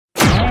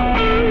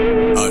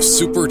a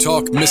Super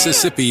Talk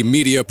Mississippi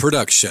media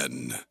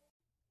production.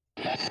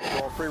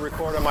 I'll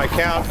pre-record on my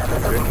count.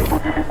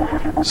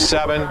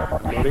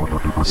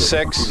 7,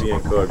 6,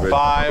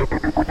 5,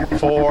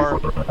 4,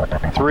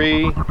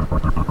 3,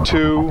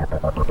 2.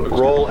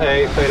 Roll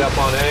A, fade up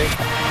on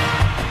A.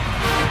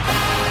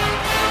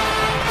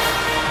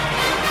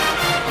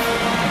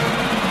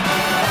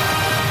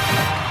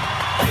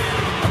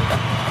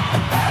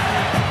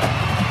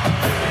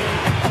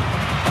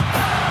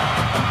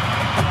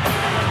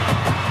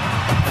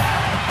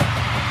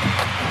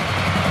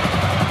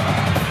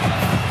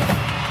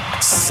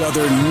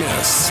 Southern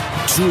Miss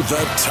to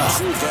the top.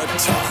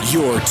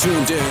 You're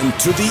tuned in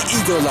to the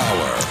Eagle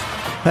Hour.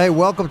 Hey,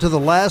 welcome to the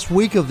last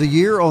week of the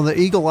year on the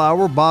Eagle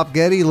Hour. Bob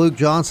Getty, Luke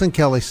Johnson,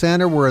 Kelly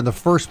Sander. We're in the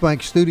First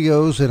Bank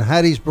Studios in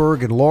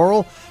Hattiesburg and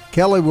Laurel.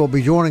 Kelly will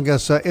be joining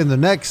us in the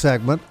next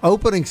segment,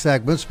 opening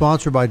segment,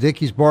 sponsored by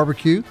Dickey's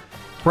Barbecue.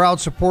 Proud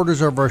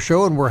supporters of our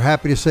show, and we're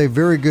happy to say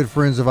very good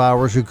friends of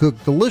ours who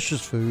cook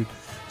delicious food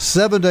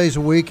 7 days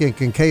a week and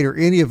can cater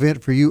any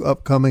event for you,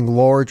 upcoming,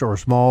 large or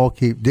small.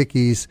 Keep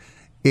Dickey's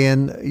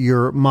in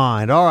your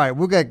mind. All right,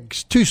 we've got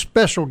two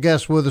special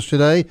guests with us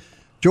today.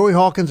 Joey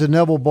Hawkins and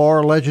Neville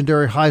Barr,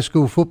 legendary high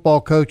school football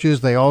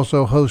coaches. They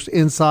also host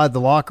Inside the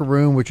Locker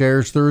Room, which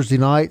airs Thursday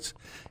nights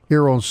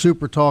here on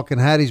Super Talk in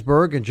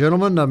Hattiesburg. And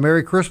gentlemen,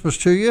 Merry Christmas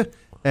to you,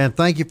 and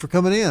thank you for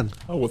coming in.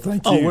 Oh, well,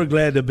 thank you. Oh, we're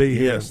glad to be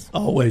here. Yes.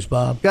 Always,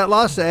 Bob. Got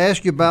lots to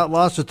ask you about,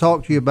 lots to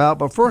talk to you about,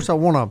 but first I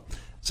want to,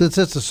 since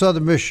it's a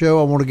Southern Miss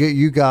show, I want to get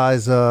you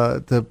guys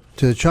to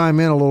chime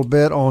in a little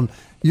bit on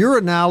your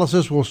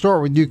analysis. We'll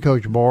start with you,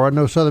 Coach Barr. I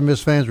know Southern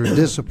Miss fans were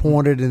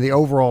disappointed in the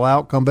overall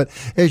outcome, but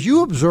as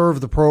you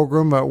observe the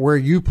program where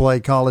you play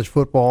college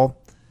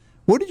football,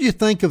 what did you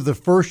think of the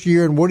first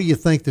year, and what do you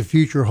think the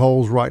future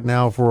holds right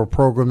now for a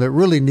program that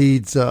really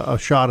needs a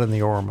shot in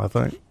the arm, I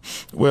think?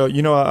 Well,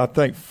 I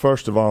think,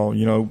 first of all,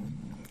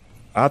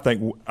 I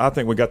think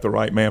we got the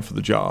right man for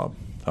the job.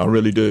 I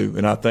really do.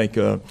 And I think,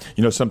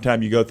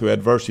 sometimes you go through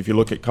adversity. If you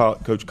look at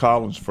Coach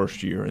Collins'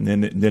 first year and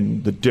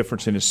then the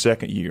difference in his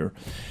second year,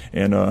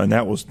 and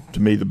that was, to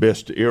me, the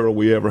best era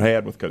we ever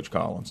had with Coach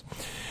Collins.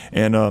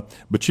 And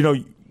but,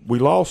 we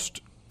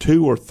lost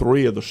 2 or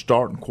 3 of the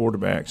starting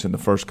quarterbacks in the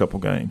first couple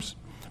games.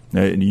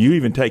 Now, and you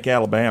even take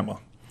Alabama.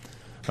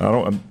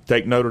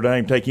 Take Notre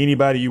Dame, take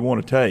anybody you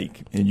want to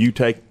take, and you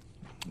take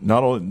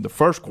not only the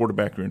first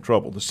quarterback, you're in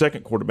trouble. The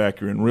second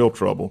quarterback, you're in real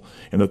trouble.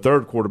 And the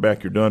third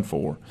quarterback, you're done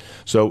for.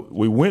 So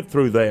we went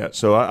through that.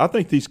 So I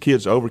think these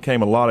kids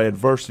overcame a lot of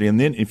adversity. And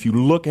then if you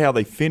look how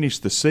they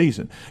finished the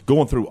season,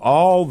 going through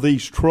all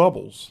these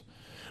troubles,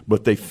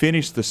 but they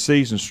finished the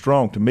season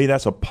strong, to me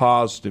that's a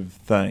positive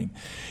thing.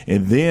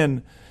 And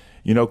then,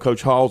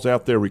 Coach Hall's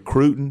out there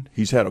recruiting.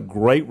 He's had a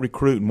great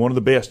recruiting, one of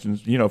the best,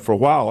 for a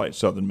while at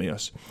Southern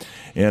Miss.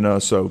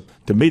 And so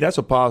to me that's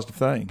a positive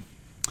thing.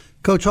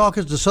 Coach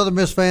Hawkins, do Southern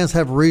Miss fans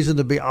have reason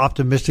to be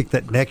optimistic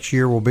that next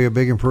year will be a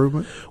big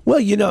improvement? Well,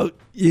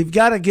 you've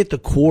got to get the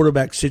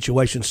quarterback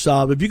situation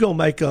solved. If you're going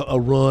to make a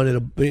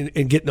run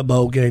and get in a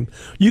bowl game,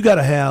 you got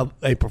to have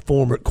a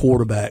performer at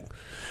quarterback.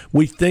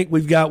 We think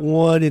we've got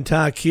one in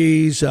Ty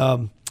Keys.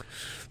 They're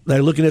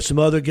looking at some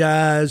other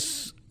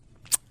guys.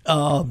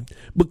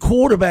 But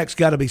quarterback's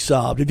got to be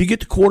solved. If you get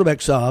the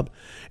quarterback solved,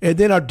 and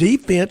then our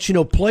defense,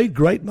 played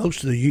great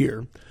most of the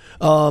year.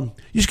 You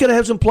just got to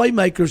have some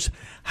playmakers.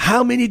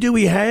 How many do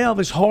we have?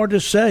 It's hard to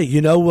say.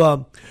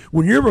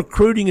 When you're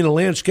recruiting in a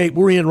landscape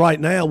we're in right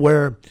now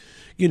where,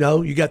 you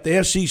got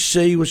the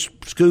SEC with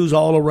schools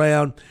all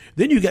around.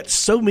 Then you got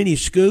so many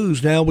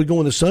schools now. We go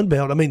in the Sun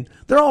Belt. I mean,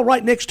 they're all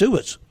right next to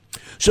us.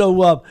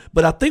 So,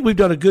 but I think we've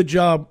done a good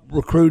job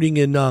recruiting,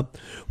 and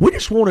we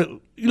just want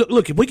to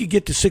look. If we could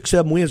get to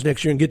 6-7 wins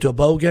next year and get to a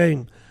bowl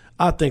game,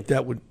 I think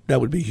that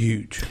would be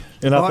huge.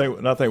 And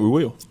I think we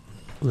will.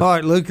 All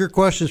right, Luke, your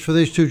questions for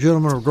these two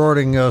gentlemen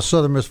regarding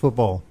Southern Miss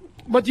football.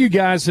 But you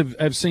guys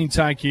have seen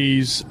Ty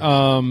Keys.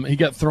 He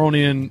got thrown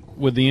in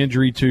with the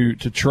injury to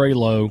Trey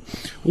Lowe.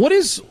 What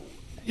is,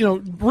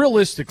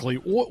 realistically,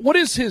 what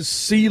is his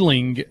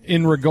ceiling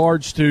in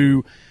regards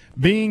to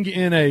being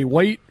in a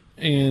weight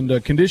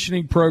and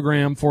conditioning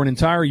program for an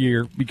entire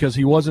year, because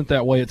he wasn't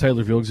that way at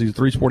Taylorville because he's a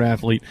 3-sport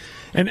athlete?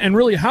 And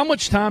really, how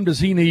much time does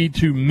he need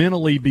to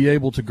mentally be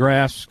able to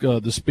grasp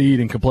the speed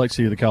and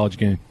complexity of the college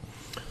game?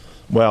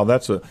 Well,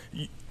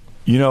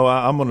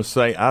 I'm going to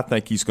say I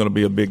think he's going to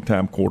be a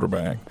big-time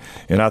quarterback.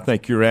 And I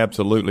think you're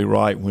absolutely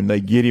right when they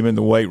get him in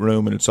the weight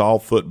room and it's all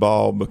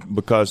football,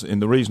 because –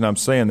 and the reason I'm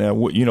saying that,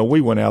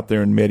 we went out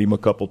there and met him a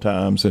couple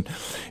times, and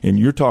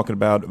you're talking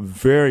about a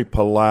very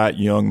polite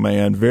young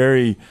man,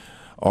 very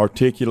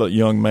articulate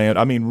young man.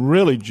 I mean,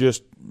 really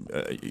just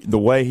the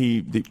way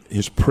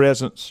his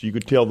presence, you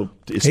could tell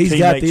his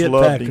teammates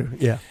loved him.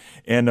 Yeah.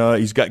 And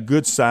he's got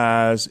good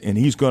size, and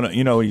he's going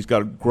to, he's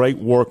got a great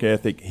work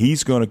ethic.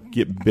 He's going to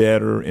get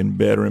better and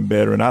better and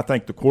better. And I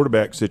think the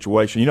quarterback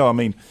situation,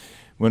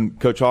 when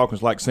Coach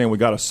Hawkins likes saying we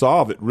got to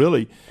solve it,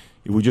 really,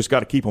 we just got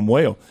to keep him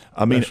well.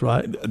 I mean, that's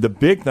right. The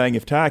big thing,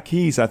 if Ty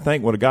Keys, I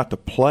think, would have got to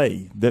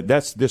play,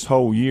 that's this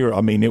whole year. I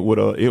mean, it would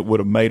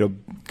have made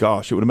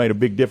a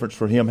big difference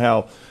for him.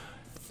 How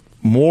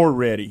more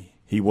ready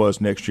he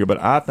was next year.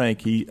 But I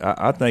think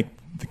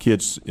the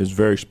kid is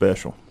very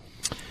special.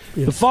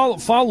 The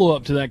follow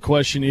up to that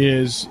question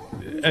is,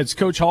 as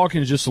Coach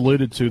Hawkins just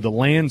alluded to, the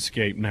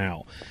landscape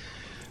now.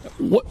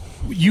 What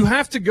you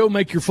have to go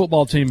make your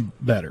football team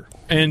better.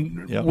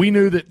 And we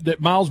knew that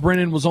Miles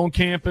Brennan was on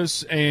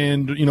campus,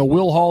 and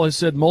Will Hall has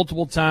said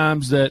multiple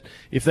times that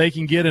if they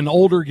can get an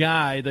older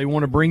guy, they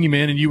want to bring him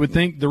in. And you would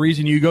think the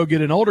reason you go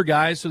get an older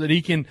guy is so that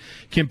he can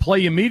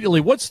play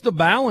immediately. What's the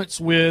balance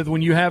with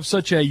when you have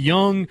such a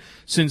young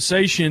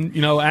sensation,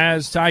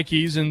 as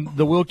Tykees and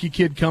the Wilkie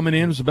kid coming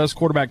in as the best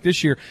quarterback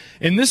this year?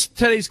 In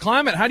today's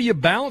climate, how do you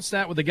balance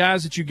that with the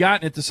guys that you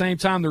got, and at the same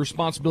time the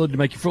responsibility to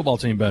make your football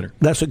team better?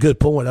 That's a good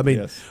point.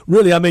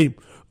 Really,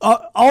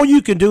 all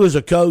you can do as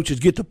a coach is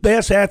get the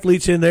best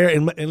athletes in there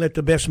and let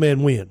the best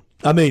man win.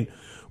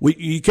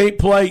 You can't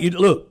play.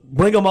 Look,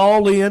 bring them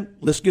all in.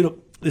 Let's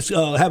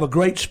have a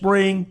great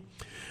spring,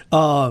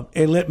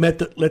 and let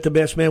the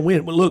best man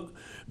win. But look,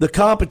 the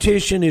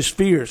competition is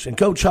fierce, and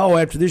Coach Hall,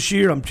 after this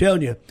year, I'm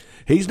telling you,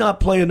 he's not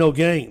playing no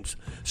games.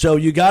 So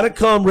you got to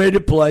come ready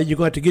to play. You're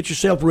going to have to get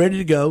yourself ready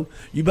to go.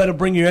 You better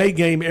bring your A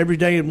game every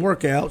day in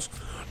workouts,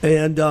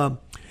 and.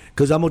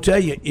 Because I'm going to tell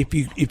you,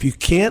 if you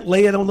can't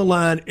lay it on the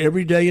line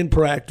every day in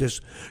practice,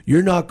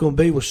 you're not going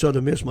to be with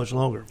Southern Miss much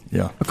longer.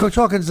 Yeah. Coach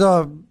Hawkins,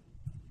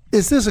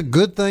 is this a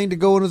good thing to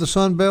go into the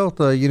Sun Belt?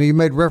 You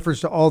made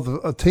reference to all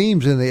the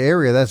teams in the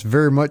area. That's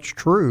very much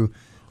true.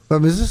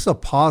 But is this a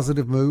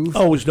positive move?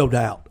 Oh, there's no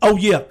doubt. Oh,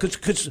 yeah,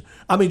 because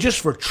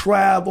just for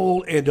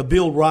travel and to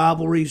build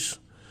rivalries.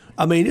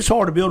 It's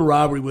hard to build a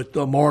rivalry with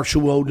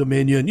Marshall, Old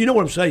Dominion. You know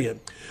what I'm saying?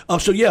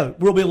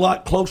 We'll be a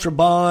lot closer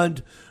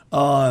bond.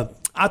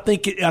 I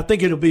think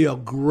it'll be a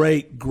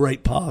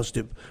great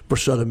positive for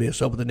Southern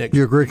Miss over the next.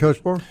 You agree,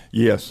 Coach Barr?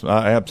 Yes,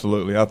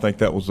 absolutely. I think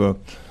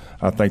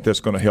that's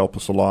going to help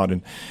us a lot.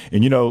 And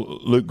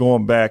Luke,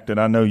 going back, and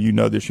I know you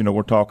know this.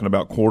 We're talking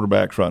about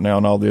quarterbacks right now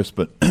and all this,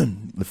 but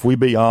if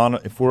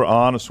we're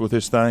honest with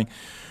this thing,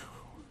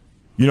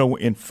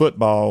 in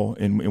football,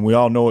 and we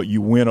all know it,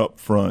 you win up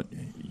front.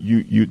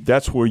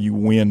 That's where you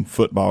win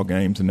football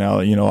games. And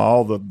now,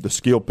 all the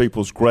skilled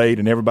people is great,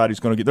 and everybody's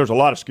going to get – there's a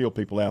lot of skilled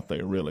people out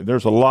there, really.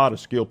 There's a lot of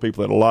skilled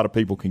people that a lot of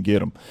people can get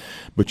them.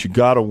 But you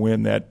got to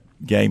win that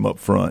game up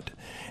front.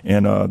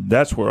 And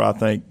that's where I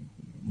think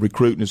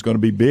recruiting is going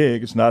to be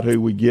big. It's not who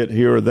we get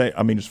here or there.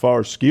 As far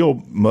as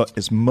skill,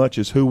 as much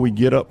as who we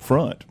get up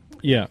front.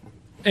 Yeah.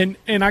 And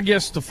I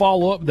guess to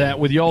follow up that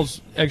with y'all's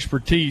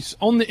expertise,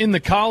 in the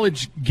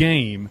college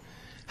game,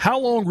 how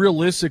long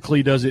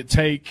realistically does it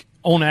take –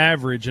 on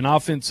average, an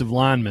offensive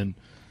lineman,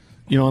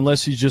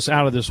 unless he's just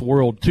out of this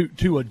world,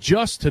 to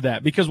adjust to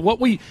that? Because when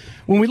we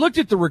looked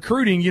at the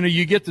recruiting,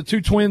 you get the two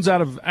twins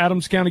out of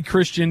Adams County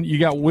Christian, you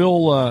got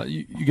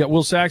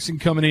Will Saxon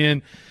coming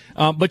in,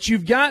 but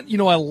you've got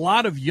a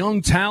lot of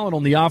young talent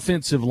on the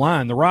offensive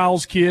line. The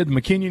Riles kid, the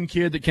McKinnon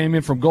kid that came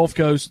in from Gulf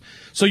Coast.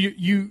 So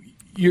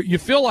you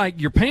feel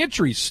like your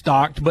pantry's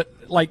stocked, but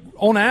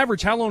on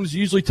average, how long does it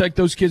usually take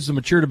those kids to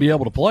mature to be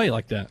able to play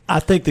like that?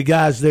 I think the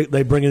guys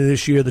they bring in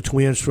this year, the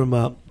twins from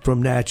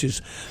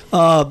Natchez,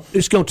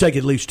 it's going to take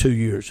at least 2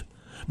 years.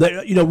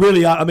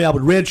 Really, I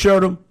would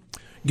redshirt them,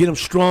 get them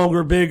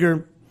stronger,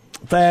 bigger,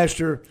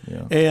 faster,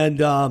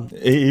 and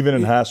even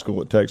in high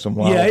school, it takes them a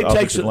while. Yeah,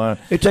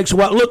 it takes a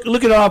while.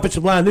 Look at our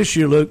offensive line this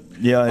year, Luke.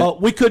 Yeah,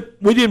 we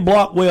didn't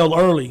block well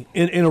early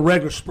in a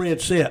regular sprint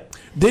set.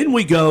 Then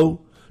we go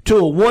to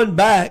a one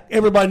back,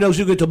 everybody knows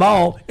who gets the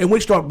ball, and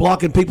we start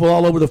blocking people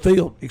all over the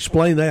field.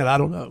 Explain that. I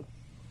don't know.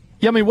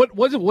 Yeah,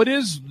 what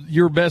is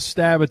your best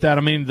stab at that?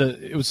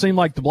 It would seem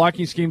like the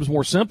blocking scheme is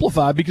more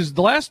simplified because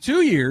the last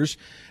 2 years,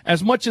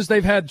 as much as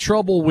they've had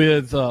trouble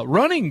with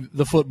running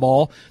the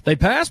football, they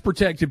pass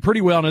protected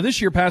pretty well. Now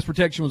this year, pass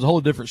protection was a whole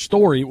different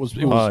story. It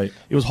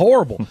was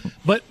horrible.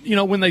 But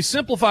when they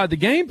simplified the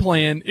game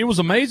plan, it was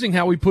amazing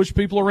how we pushed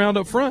people around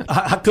up front.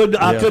 I couldn't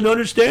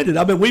understand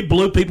it. We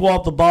blew people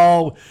off the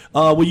ball.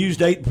 We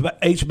used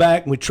H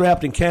back, and we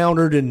trapped and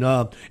countered, and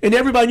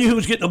everybody knew who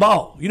was getting the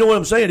ball. You know what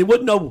I'm saying? It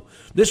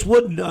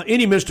wasn't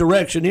any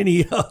misdirection,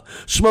 any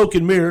smoke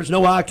and mirrors,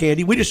 no eye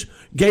candy. We just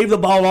gave the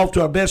ball off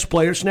to our best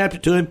player, snapped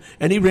it to him,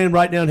 and he ran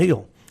right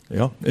downhill.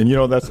 Yeah,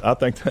 and I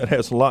think that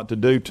has a lot to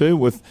do too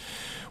with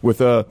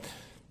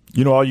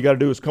all you got to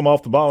do is come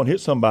off the ball and hit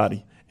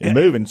somebody and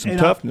move, and some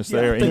toughness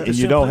there, and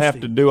you don't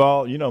have to do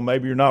all.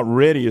 Maybe you're not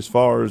ready as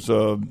far as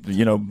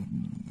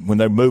when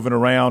they're moving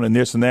around and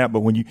this and that,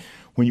 but when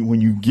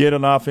you get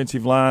an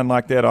offensive line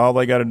like that, all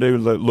they got to do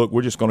is look.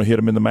 We're just going to hit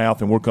them in the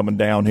mouth, and we're coming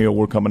downhill.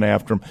 We're coming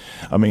after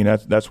them.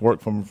 That's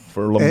worked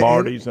for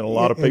Lombardi's and a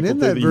lot of people through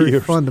the years. Isn't that very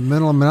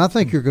fundamental? I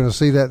think you're going to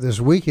see that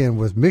this weekend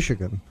with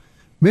Michigan.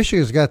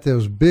 Michigan's got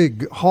those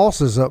big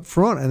hosses up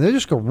front, and they're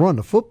just going to run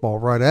the football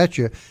right at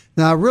you.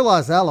 Now, I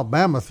realize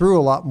Alabama threw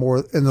a lot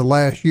more in the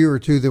last year or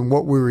two than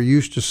what we were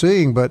used to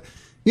seeing, but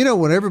You know,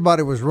 when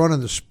everybody was running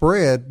the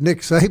spread, Nick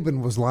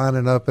Saban was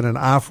lining up in an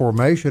I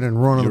formation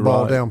and running the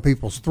ball down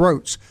people's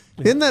throats.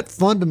 Isn't that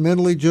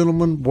fundamentally,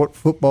 gentlemen, what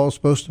football is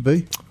supposed to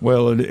be?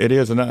 Well, it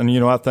is, and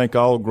I think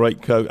all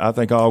great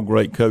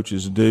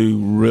coaches do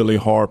really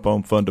harp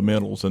on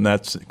fundamentals, and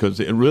that's because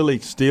it really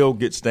still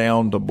gets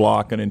down to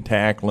blocking and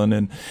tackling.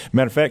 And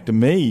matter of fact, to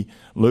me,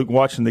 Luke,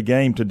 watching the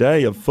game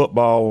today of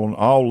football on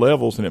all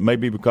levels, and it may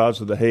be because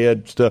of the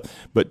head stuff,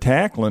 but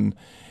tackling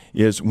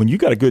is when you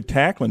got a good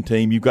tackling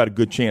team, you've got a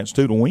good chance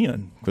too to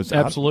win. Because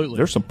absolutely,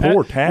 there's some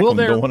poor tackling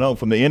going on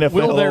from the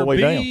NFL all the way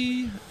down. Will there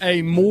be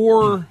a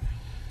more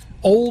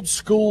old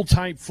school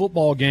type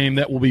football game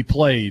that will be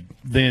played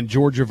than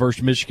Georgia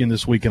versus Michigan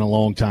this week in a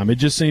long time? It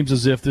just seems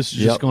as if this is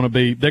just going to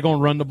be – they're going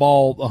to run the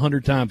ball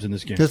 100 times in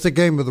this game. Just a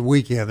game of the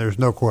weekend, there's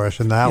no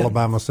question. The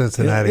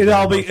Alabama-Cincinnati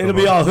It'll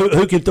be all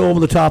who can throw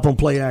over the top on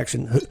play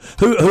action.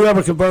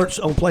 Whoever converts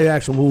on play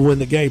action will win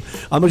the game.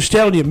 I'm just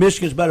telling you,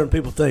 Michigan's better than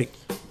people think.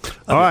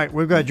 All right,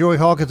 we've got Joey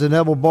Hawkins and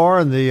Neville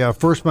Barr in the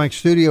First Bank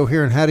studio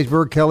here in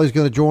Hattiesburg. Kelly's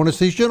going to join us.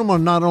 These gentlemen are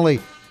not only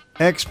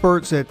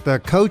experts at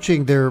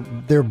coaching,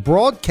 they're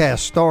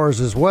broadcast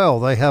stars as well.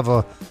 They have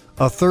a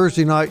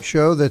Thursday night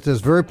show that is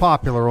very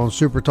popular on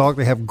Super Talk.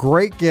 They have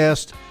great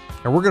guests,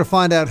 and we're going to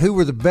find out who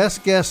were the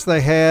best guests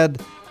they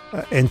had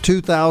in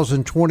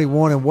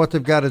 2021 and what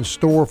they've got in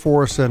store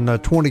for us in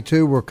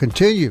 22. We'll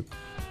continue.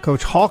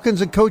 Coach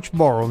Hawkins and Coach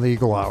Barr on the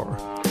Eagle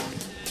Hour.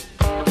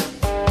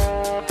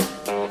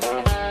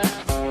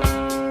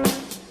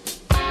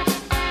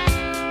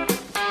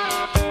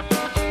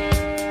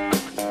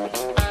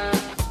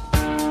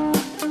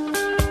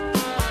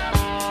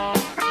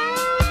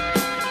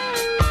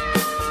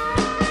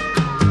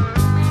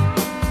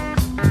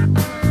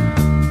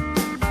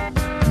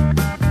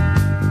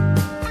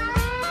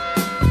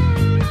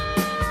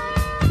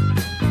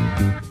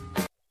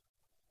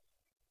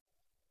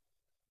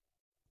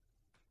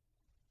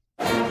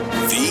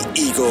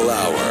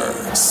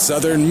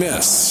 Southern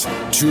Miss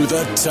to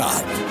the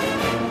top.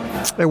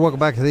 Hey, welcome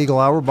back to the Eagle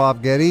Hour.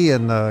 Bob Getty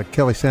and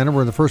Kelly Sander.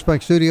 We're in the First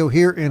Bank studio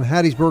here in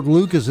Hattiesburg.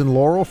 Luke is in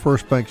Laurel,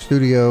 First Bank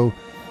studio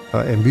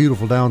in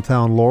beautiful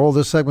downtown Laurel.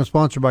 This segment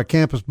sponsored by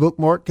Campus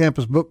Bookmart,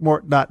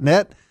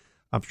 campusbookmart.net.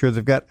 I'm sure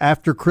they've got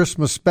after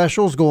Christmas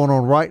specials going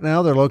on right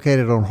now. They're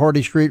located on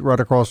Hardy Street, right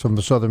across from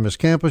the Southern Miss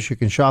campus. You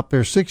can shop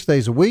there 6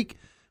 days a week.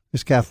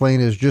 Miss Kathleen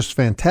is just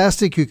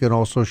fantastic. You can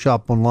also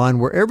shop online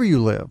wherever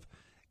you live.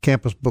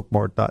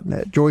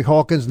 campusbookmart.net. Joey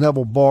Hawkins,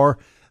 Neville Barr.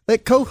 They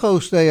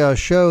co-host a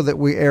show that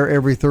we air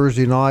every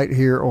Thursday night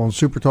here on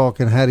Super Talk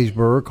in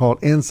Hattiesburg called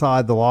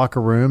Inside the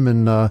Locker Room,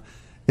 and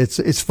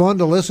it's fun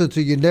to listen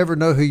to. You never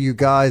know who you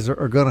guys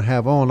are going to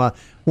have on. I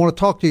want to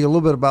talk to you a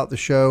little bit about the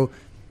show,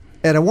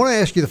 and I want to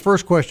ask you the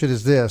first question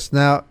is this.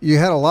 Now, you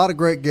had a lot of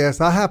great guests.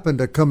 I happened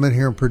to come in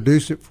here and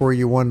produce it for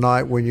you one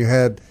night when you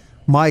had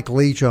Mike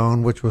Leach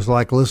on, which was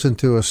like listen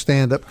to a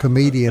stand-up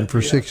comedian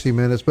for 60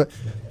 minutes, but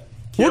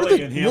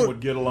Kelly and him would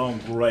get along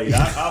great.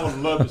 I would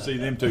love to see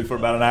them two for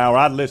about an hour.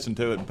 I'd listen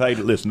to it and pay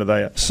to listen to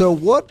that. So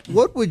what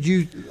would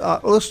you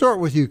let's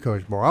start with you,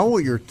 Coach Barr. I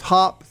want your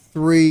top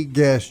 3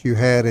 guests you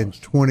had in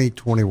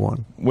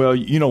 2021. Well,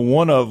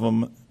 one of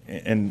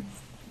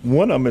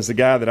them is a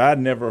guy that I'd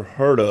never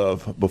heard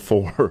of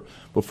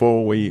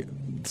before we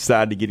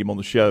decided to get him on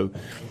the show.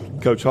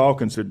 Coach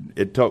Hawkins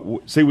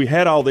we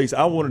had all these.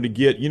 I wanted to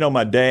get,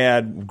 my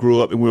dad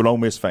grew up, and we were an Ole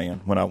Miss fan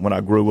when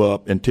I grew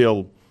up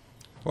until –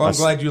 well, I'm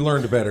glad you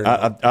learned better.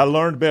 I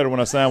learned better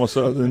when I signed with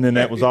Southern, and then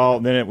that was all.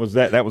 Then it was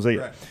that. That was it.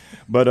 Right.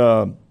 But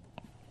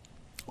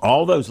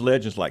all those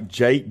legends like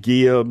Jake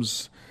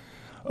Gibbs,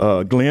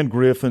 Glenn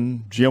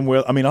Griffin, Jim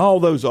Well. I mean,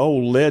 all those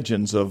old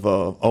legends of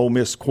Ole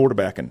Miss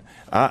quarterbacking.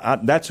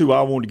 That's who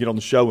I wanted to get on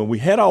the show, and we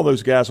had all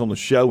those guys on the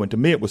show. And to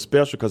me, it was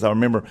special because I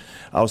remember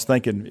I was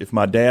thinking if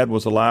my dad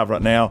was alive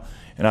right now,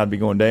 and I'd be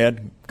going,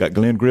 Dad, got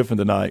Glenn Griffin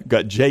tonight,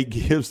 got Jake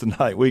Gibbs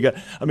tonight.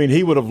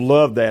 He would have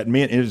loved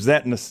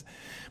that.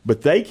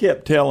 But they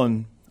kept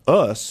telling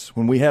us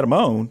when we had them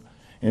on,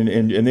 and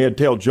they'd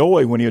tell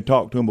Joey when he had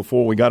talked to him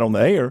before we got on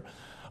the air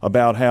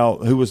about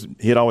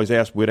he'd always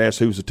ask, we'd ask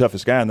who was the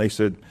toughest guy, and they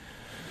said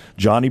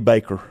Johnny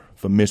Baker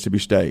from Mississippi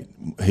State.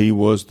 He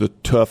was the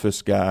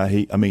toughest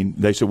guy.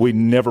 They said we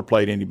never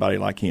played anybody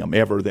like him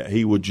ever, that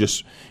he would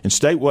just – and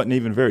State wasn't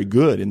even very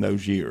good in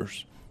those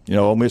years.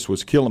 Ole Miss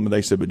was killing them, and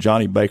they said, but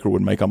Johnny Baker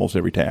would make almost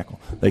every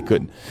tackle. They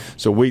couldn't.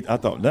 So I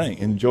thought, dang.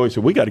 And Joey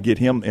said, we got to get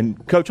him.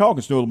 And Coach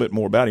Hawkins knew a little bit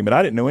more about him, but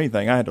I didn't know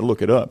anything. I had to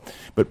look it up.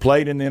 But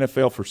played in the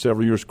NFL for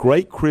several years.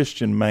 Great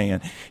Christian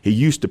man. He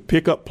used to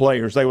pick up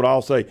players. They would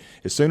all say,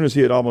 as soon as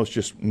he'd almost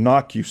just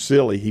knock you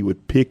silly, he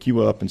would pick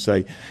you up and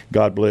say,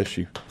 God bless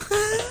you.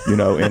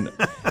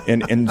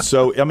 And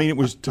so it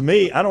was, to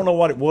me, I don't know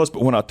what it was,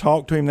 but when I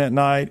talked to him that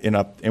night,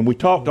 and we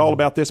talked all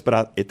about this,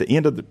 but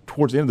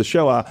towards the end of the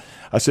show,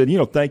 I said,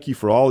 thank you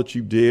for all that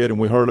you did, and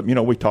we heard,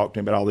 we talked to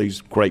him about all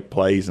these great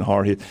plays and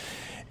hard hits,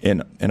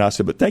 and I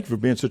said, but thank you for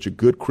being such a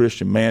good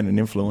Christian man and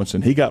influence.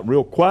 And he got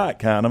real quiet,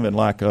 kind of,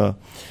 and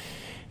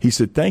he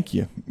said, thank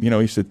you.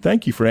 He said,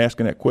 thank you for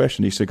asking that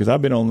question. He said, because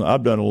I've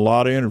done a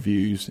lot of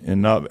interviews,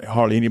 and not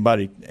hardly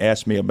anybody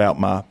asked me about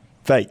my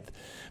faith.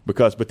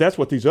 But that's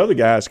what these other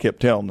guys kept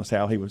telling us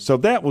how he was. So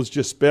that was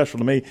just special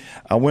to me.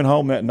 I went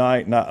home that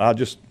night and I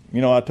just,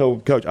 I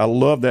told Coach, I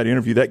love that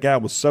interview. That guy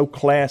was so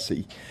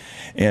classy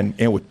and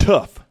was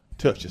tough,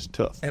 just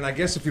tough. And I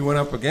guess if you went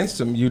up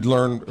against him, you'd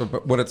learn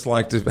what it's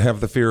like to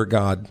have the fear of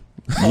God.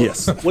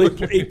 Yes. Well,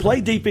 he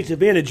played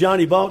defensive end, and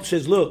Johnny Vaught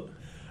says, "Look,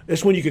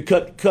 that's when you could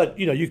cut.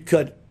 You could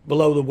cut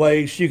below the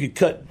waist, you could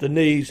cut the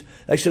knees."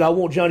 They said, "I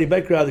want Johnny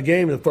Baker out of the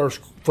game in the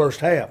first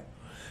half."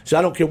 So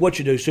I don't care what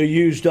you do. So he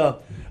used a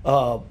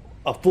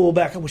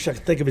fullback. I wish I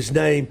could think of his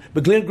name,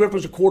 but Glenn Griffin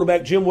was a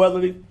quarterback. Jim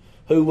Weatherly,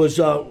 who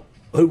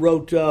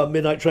wrote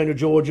Midnight Train to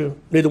Georgia.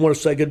 Neither want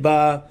to say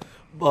goodbye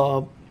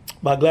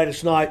by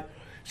Gladys Knight.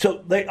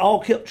 So they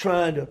all kept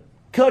trying to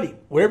cut him.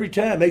 Where every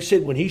time they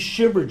said when he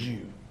shivered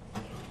you,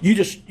 you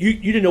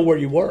didn't know where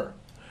you were.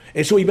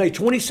 And so he made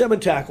 27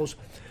 tackles.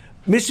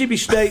 Mississippi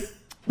State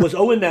was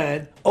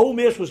 0-9. Ole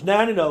Miss was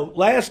 9-0.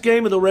 Last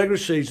game of the regular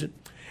season.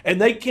 And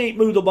they can't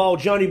move the ball.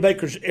 Johnny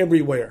Baker's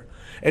everywhere.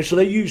 And so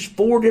they used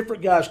 4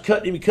 different guys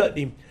cutting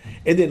him.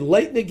 And then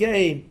late in the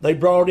game, they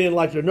brought in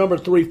like their number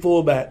 3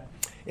 fullback.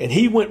 And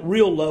he went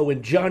real low,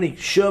 and Johnny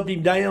shoved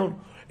him down.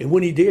 And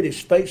when he did,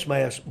 his face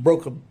mask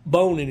broke a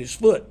bone in his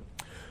foot.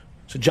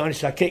 So Johnny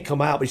said, "I can't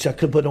come out." But he said, "I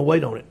couldn't put no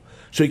weight on it."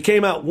 So he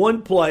came out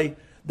one play.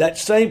 That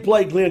same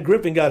play, Glenn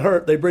Griffin got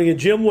hurt. They bring in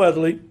Jim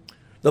Weatherly,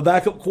 the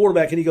backup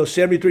quarterback, and he goes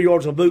 73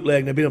 yards on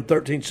bootleg, and they beat him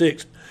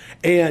 13-6.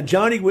 And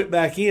Johnny went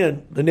back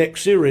in the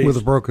next series. With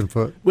a broken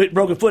foot. With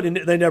broken foot, and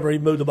they never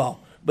even moved the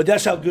ball. But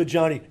that's how good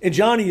Johnny – and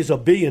Johnny is a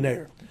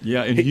billionaire.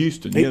 Yeah, in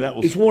Houston. That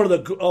was – He's one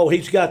of the –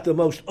 he's got the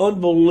most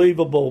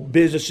unbelievable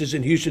businesses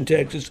in Houston,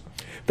 Texas.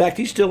 In fact,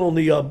 he's still on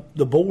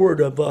the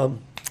board of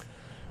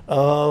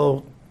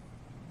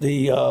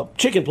the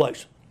chicken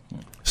place.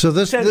 So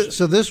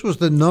this was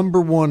the number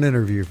one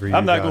interview for you.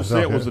 I'm not going to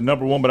say it was the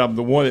number one, but I'm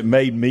the one that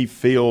made me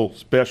feel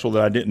special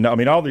that I didn't know. I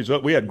mean, all these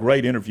we had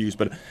great interviews,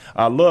 but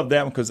I love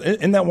that one because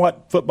isn't that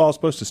what football's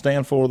supposed to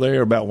stand for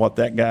there? About what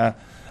that guy,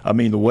 I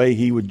mean, the way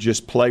he would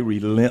just play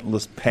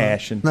relentless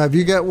passion. Now, have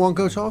you got one,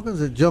 Coach Hawkins,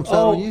 that jumps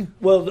out on you?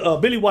 Well,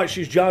 Billy White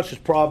Shoes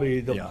Johnson's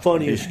probably the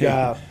funniest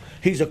guy.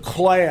 He's a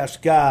class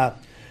guy,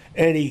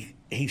 and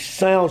he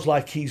sounds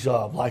like he's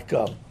a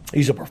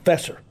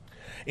professor,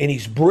 and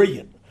he's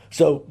brilliant.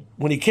 So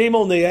when he came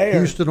on the air,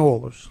 Houston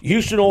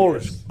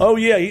Oilers. Oh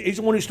yeah, he's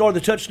the one who started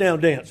the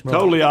touchdown dance.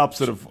 Totally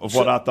opposite of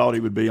what I thought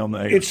he would be on the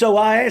air. And so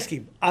I asked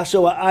him. I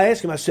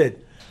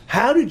said,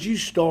 "How did you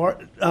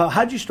start?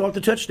 How did you start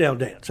the touchdown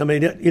dance?" I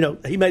mean,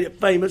 he made it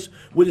famous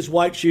with his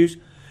white shoes.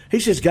 He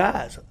says,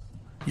 "Guys,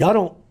 y'all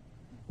don't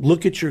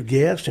look at your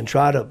guests and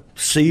try to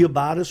see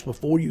about us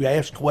before you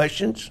ask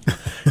questions."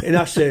 And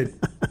I said,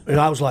 and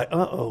I was like,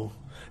 "Uh-oh."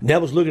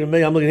 Neville's looking at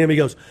me. I'm looking at him. He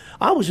goes,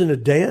 I was in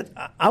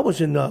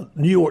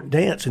New York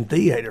Dance and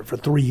Theater for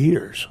 3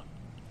 years.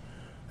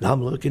 And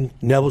I'm looking.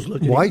 Neville's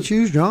looking. White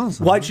Shoes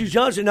Johnson. White Shoes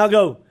Johnson. And I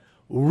go,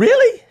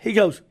 really? He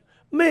goes,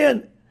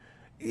 man,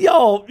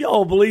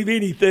 y'all believe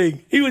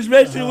anything. He was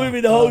messing with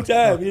me the whole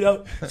time,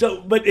 So,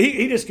 but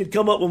he just could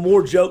come up with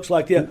more jokes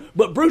like that.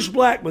 But Bruce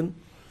Blackman,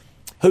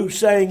 who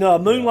sang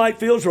 "Moonlight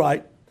Feels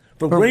Right"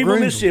 from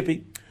Greenville,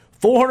 Mississippi.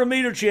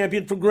 400-meter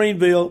champion from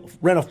Greenville,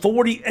 ran a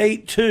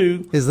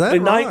 48.2 Is that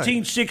in right?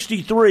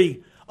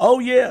 1963. Oh,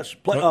 yes.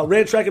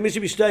 Ran track at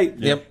Mississippi State.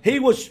 Yep.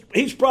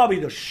 He's probably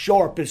the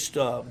sharpest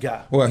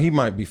guy. Well, he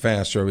might be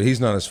faster, but he's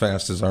not as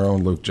fast as our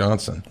own Luke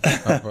Johnson.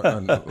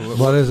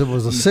 What is it?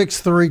 Was a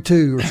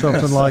 6.32 or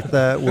something like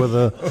that with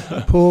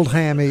a pulled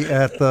hammy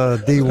at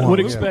the D1. Would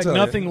expect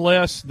nothing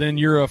less than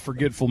your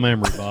forgetful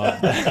memory, Bob.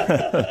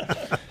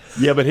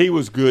 Yeah, but he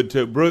was good,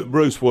 too.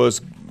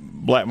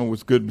 Blackman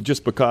was good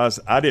just because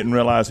I didn't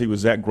realize he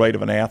was that great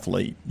of an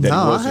athlete.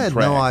 I had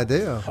no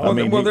idea.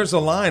 There's a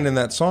line in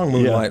that song,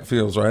 "Moonlight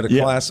Feels Right."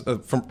 Class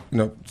from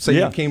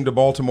you came to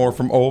Baltimore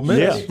from Ole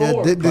Miss.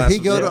 Yeah. Did he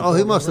go to?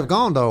 He must have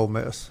gone to Ole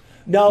Miss.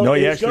 No,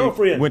 he his actually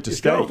girlfriend went to his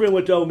State. girlfriend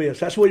went to Ole Miss.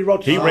 That's what he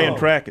wrote. He ran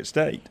track at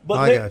State.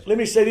 But let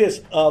me say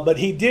this: but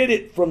he did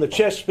it from the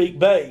Chesapeake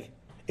Bay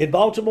in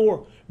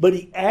Baltimore. But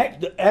the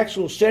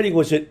actual setting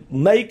was at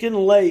Macon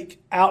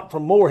Lake, out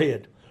from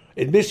Moorhead.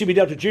 At Mississippi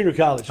Delta Junior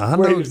College. I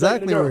know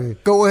exactly where he.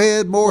 Go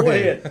ahead,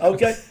 Moorhead.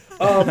 Okay.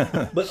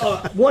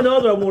 But one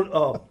other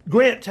one,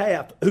 Grant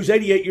Taft, who's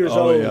 88 years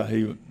old. Yeah,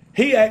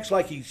 he acts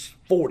like he's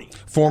 40.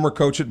 Former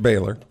coach at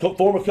Baylor.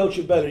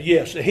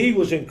 Yes. He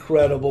was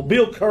incredible.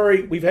 Bill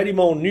Curry, we've had him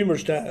on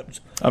numerous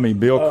times. I mean,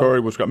 Bill Curry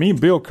was great.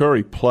 Bill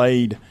Curry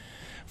played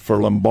for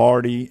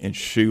Lombardi and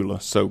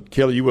Shula. So,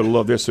 Kelly, you would have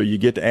loved this. So you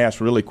get to ask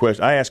really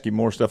questions. I asked him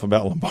more stuff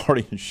about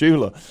Lombardi and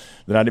Shula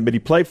than I did, but he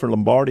played for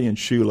Lombardi and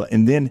Shula.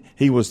 And then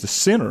he was the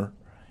center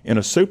in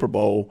a Super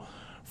Bowl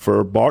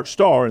for Bart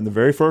Starr in the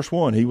very first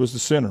one. He was the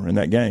center in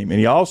that game. And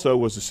he also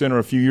was the center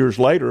a few years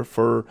later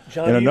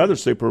in another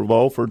Super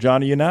Bowl for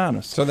Johnny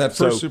Unitas. So that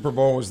first Super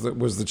Bowl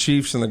was the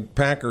Chiefs and the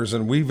Packers,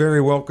 and we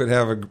very well could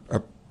have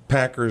a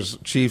Packers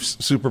Chiefs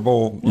Super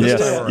Bowl.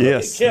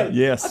 Yes.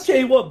 Kelly, I tell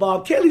you what,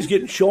 Bob, Kelly's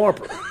getting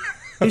sharper.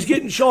 He's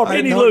getting sharp,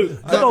 isn't he,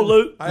 Luke? Come on,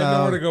 Luke. I have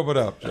nowhere to go but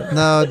up, Jeff.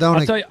 No, don't.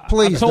 I'll tell you,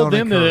 please I told don't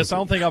them encourage this. I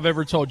don't think I've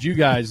ever told you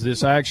guys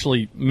this. I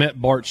actually met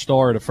Bart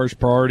Starr at a First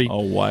Priority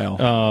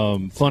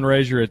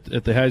fundraiser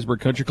at the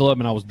Hattiesburg Country Club,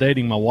 and I was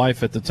dating my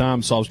wife at the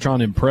time, so I was trying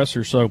to impress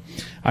her. So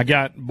I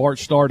got Bart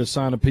Starr to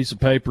sign a piece of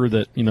paper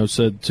that,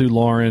 said, to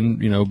Lauren,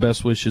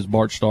 best wishes,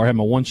 Bart Starr. I had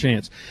my one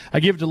chance. I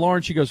give it to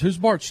Lauren. She goes, who's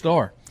Bart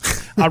Starr?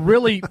 I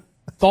really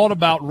thought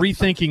about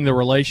rethinking the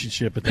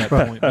relationship at that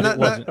point.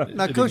 But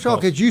now, Coach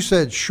Hawkins, you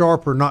said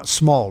sharper, not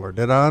smaller.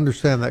 Did I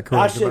understand that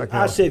correctly?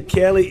 I said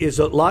Kelly is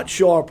a lot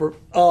sharper.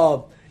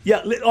 All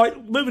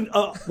right, moving.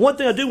 One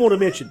thing I do want to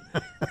mention: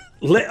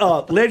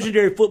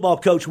 legendary football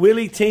coach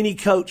Willie Teeny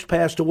Coates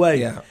passed away.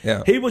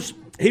 Yeah. He was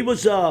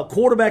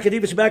quarterback and he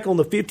was back on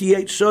the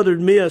 '58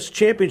 Southern Miss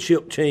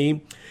championship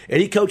team,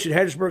 and he coached at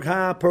Hattiesburg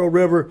High, Pearl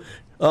River.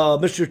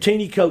 Mr.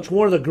 Teeny Coates,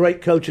 one of the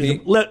great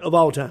coaches of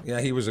all time. Yeah,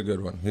 he was a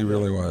good one. He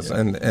really was. Yeah.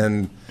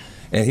 And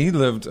he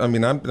lived. I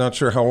mean, I'm not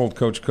sure how old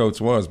Coach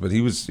Coates was, but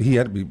he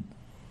had to be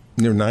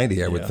near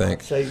 90, I would think.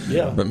 I'd say,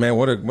 yeah. But man,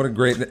 what a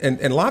great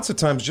and lots of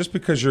times just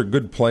because you're a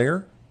good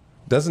player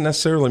doesn't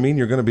necessarily mean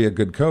you're going to be a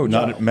good coach.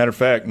 Matter of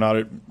fact, not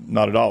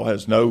at all.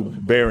 Has no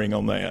bearing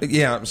on that.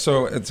 Yeah.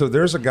 So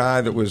there's a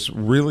guy that was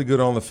really good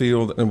on the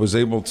field and was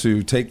able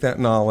to take that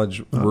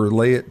knowledge,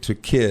 relay it to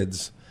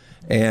kids.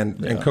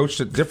 And coached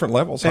at different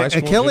levels, high school.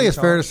 And Kelly, it's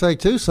fair to say,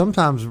 too,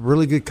 sometimes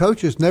really good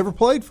coaches never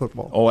played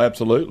football. Oh,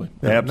 absolutely.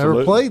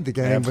 Never played the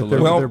game. Absolutely.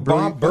 But they're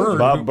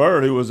Bob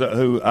Bird,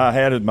 who I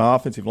had as my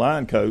offensive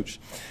line coach,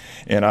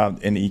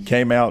 and he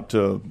came out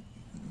to,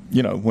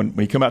 when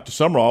he came out to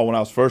Summerall when I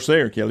was first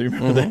there, Kelly, you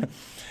remember that?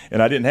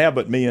 And I didn't have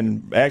but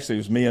it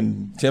was me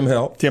and Tim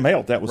Helt.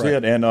 That was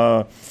it.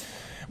 And,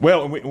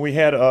 we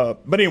had,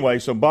 but anyway,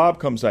 so Bob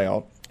comes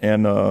out,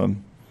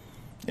 and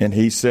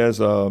he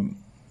says,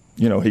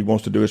 he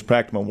wants to do his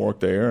practical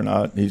work there, and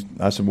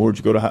I said, where'd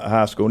you go to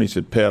high school? And he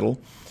said, Petal.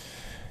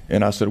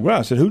 And I said,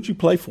 who'd you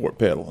play for at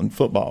Petal in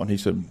football? And he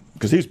said,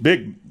 because he's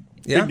big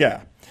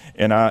guy.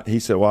 And he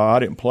said, well, I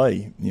didn't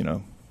play,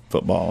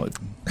 football at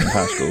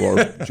high school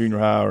or junior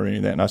high or any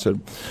of that. And I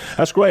said,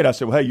 that's great. I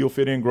said, well, hey, you'll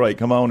fit in great.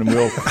 Come on, and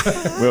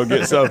we'll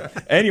get. So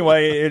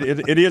anyway,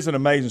 it is an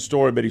amazing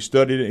story. But he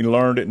studied it, he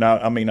learned it, and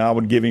I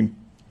would give him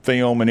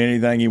film and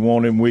anything he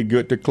wanted, and we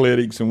got to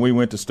clinics and we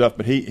went to stuff,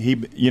 but he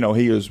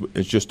is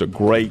just a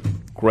great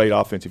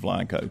offensive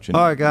line coach.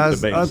 All right,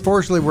 guys,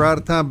 unfortunately we're out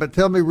of time, but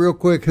tell me real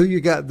quick who you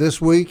got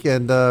this week,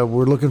 and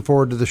we're looking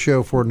forward to the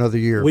show for another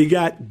year. We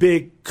got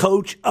big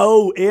Coach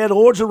O, Ed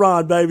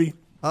Orgeron, baby.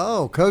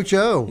 Oh, Coach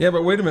O. Yeah,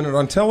 but wait a minute.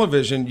 On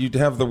television, you'd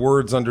have the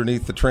words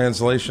underneath the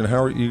translation.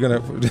 How are you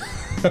going to?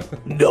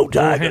 No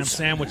Tigers. Ham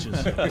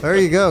sandwiches. There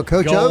you go,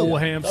 Coach O.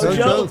 Ham Coach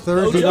O,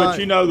 Thursday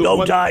night.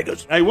 No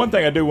Tigers. Hey, one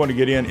thing I do want to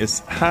get in is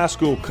high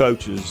school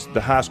coaches.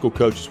 The high school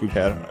coaches we've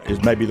had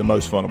is maybe the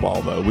most fun of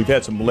all, though. We've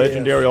had some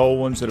legendary old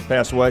ones that have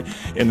passed away,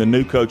 and the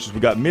new coaches.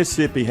 We've got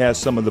Mississippi has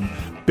some of the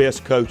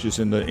best coaches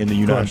in the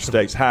United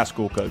States, high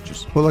school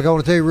coaches. Well, look, I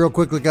want to tell you real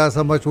quickly, guys,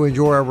 how much we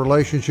enjoy our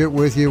relationship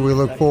with you. We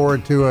look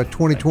forward to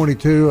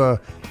 2022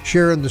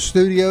 sharing the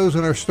studios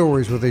and our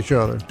stories with each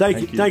other.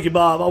 Thank you,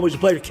 Bob. Always a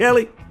pleasure.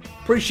 Kelly,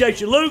 appreciate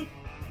you, Luke.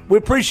 We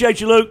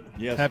appreciate you, Luke.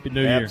 Yes, Happy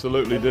New Year.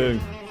 Absolutely do.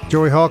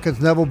 Joey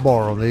Hawkins, Neville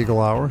Barr on the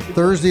Eagle Hour.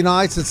 Thursday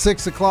nights at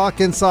 6 o'clock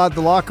inside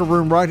the locker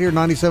room right here,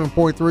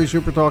 97.3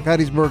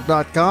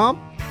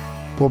 SuperTalkHattiesburg.com.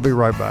 We'll be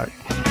right back.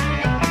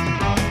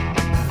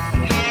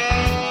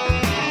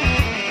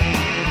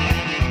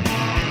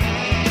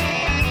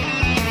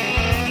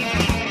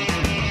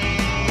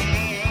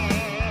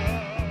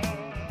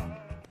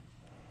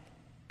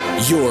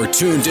 You're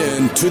tuned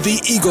in to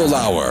the Eagle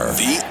Hour.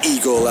 The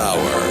Eagle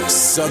Hour.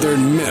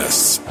 Southern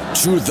Miss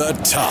to the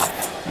top.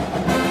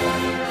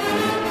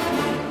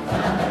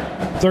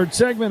 Third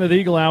segment of the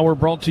Eagle Hour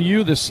brought to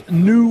you this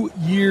New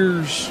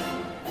Year's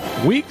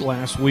week,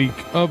 last week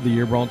of the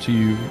year, brought to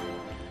you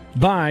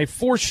by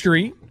 4th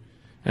Street,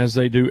 as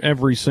they do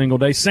every single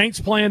day. Saints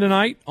playing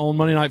tonight on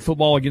Monday Night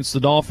Football against the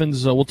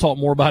Dolphins. We'll talk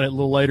more about it a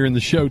little later in the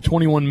show.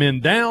 21 men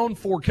down,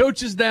 4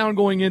 coaches down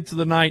going into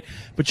the night.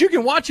 But you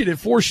can watch it at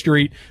 4th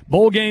Street.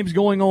 Bowl games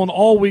going on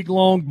all week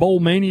long. Bowl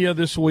Mania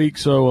this week.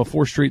 So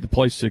 4th Street, the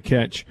place to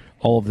catch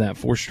all of that.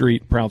 4th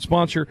Street, proud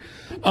sponsor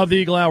of the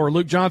Eagle Hour.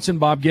 Luke Johnson,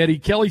 Bob Getty,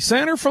 Kelly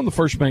Sander from the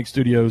First Bank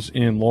Studios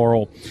in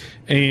Laurel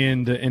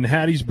and in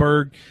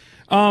Hattiesburg.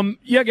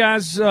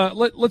 Guys,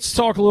 let's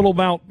talk a little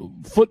about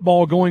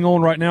football going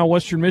on right now.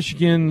 Western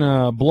Michigan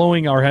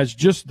has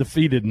just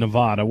defeated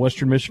Nevada.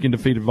 Western Michigan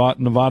defeated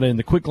Nevada in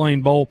the Quick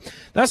Lane Bowl.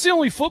 That's the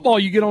only football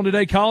you get on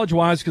today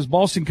college-wise because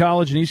Boston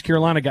College and East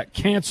Carolina got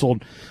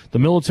canceled. The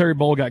Military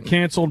Bowl got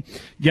canceled.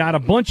 Got a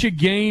bunch of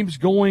games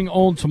going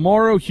on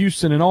tomorrow.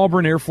 Houston and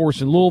Auburn, Air Force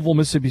and Louisville,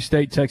 Mississippi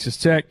State, Texas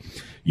Tech,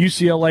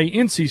 UCLA,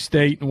 NC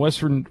State, and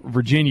Western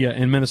Virginia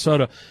and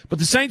Minnesota. But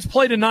the Saints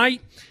play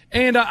tonight.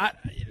 And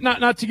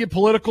not to get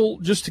political,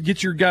 just to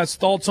get your guys'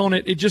 thoughts on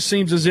it, it just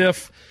seems as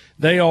if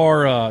they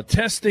are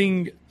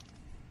testing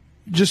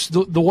just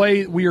the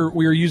way we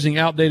are using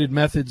outdated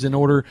methods in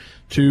order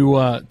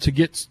to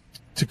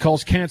to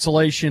cause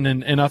cancellation.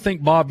 And I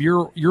think, Bob,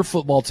 your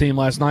football team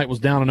last night was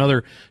down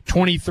another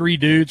 23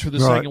 dudes for the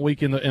second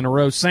week in a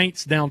row.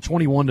 Saints down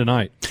 21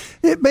 tonight.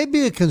 It may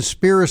be a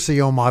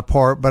conspiracy on my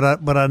part,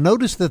 but I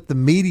noticed that the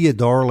media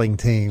darling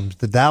teams,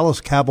 the Dallas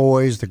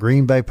Cowboys, the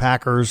Green Bay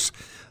Packers,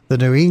 the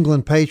New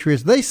England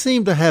Patriots, they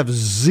seem to have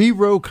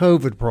zero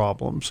COVID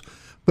problems.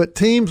 But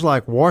teams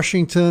like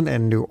Washington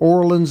and New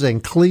Orleans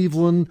and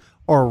Cleveland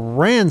are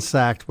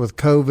ransacked with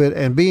COVID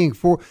and being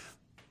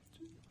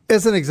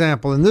as an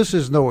example, and this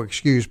is no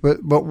excuse,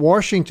 but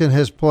Washington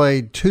has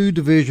played 2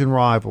 division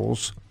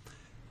rivals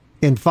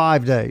in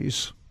 5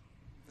 days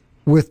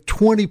with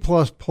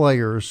 20-plus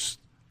players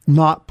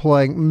not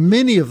playing,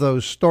 many of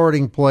those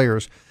starting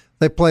players.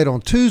 They played on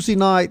Tuesday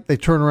night. They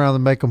turn around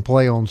and make them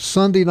play on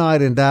Sunday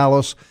night in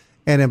Dallas.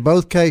 And in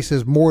both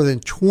cases, more than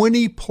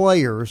 20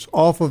 players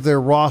off of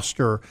their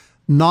roster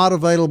not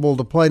available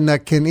to play. Now,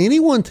 can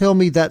anyone tell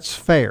me that's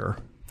fair?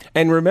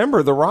 And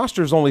remember, the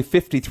roster is only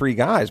 53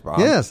 guys, Bob.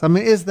 Yes. I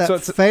mean, is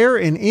that fair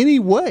in any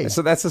way?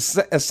 So that's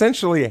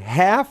essentially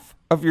half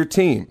of your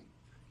team.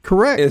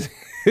 Correct.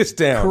 Is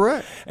down.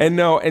 Correct. And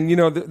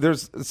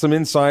there's some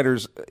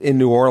insiders in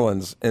New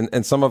Orleans,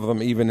 and some of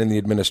them even in the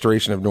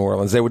administration of New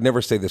Orleans. They would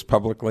never say this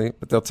publicly,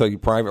 but they'll tell you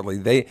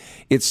privately.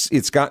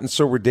 It's gotten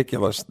so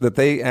ridiculous that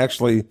they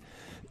actually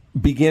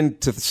begin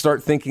to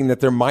start thinking that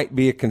there might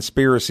be a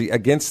conspiracy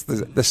against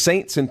the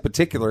Saints in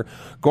particular,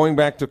 going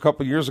back to a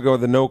couple of years ago,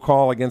 the no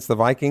call against the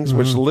Vikings,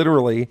 which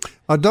literally...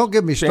 don't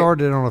get me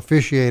started on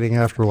officiating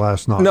after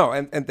last night. No,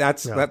 and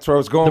that's where I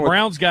was going. The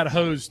Browns got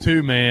hosed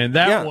too, man.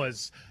 That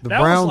was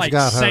like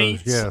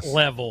Saints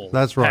level.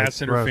 That's right.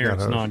 Pass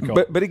interference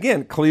non-call. But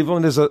again,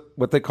 Cleveland is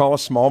what they call a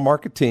small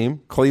market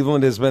team.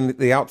 Cleveland has been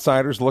the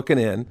outsiders looking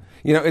in.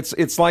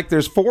 It's like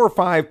there's 4 or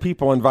 5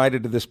 people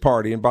invited to this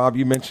party, and Bob,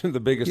 you mentioned the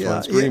biggest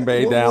ones: Green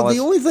Bay, Dallas. Well,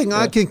 the only thing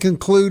I can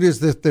conclude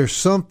is that there's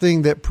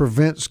something that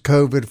prevents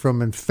COVID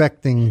from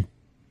infecting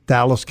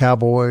Dallas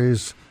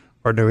Cowboys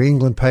or New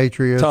England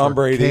Patriots, Tom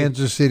Brady,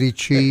 Kansas City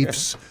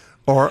Chiefs,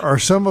 or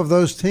some of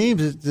those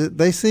teams.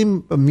 They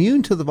seem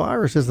immune to the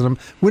virus.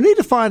 We need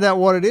to find out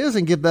what it is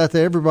and give that to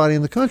everybody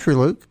in the country,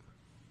 Luke.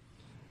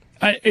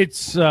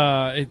 It's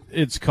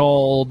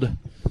called.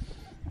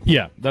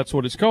 Yeah, that's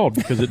what it's called,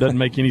 because it doesn't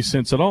make any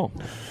sense at all.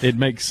 It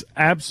makes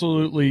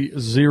absolutely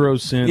zero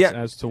sense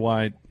as to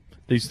why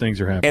these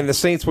things are happening. And the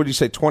Saints, what did you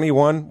say,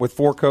 21 with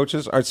 4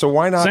 coaches? All right, so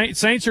why not?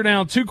 Saints are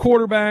down 2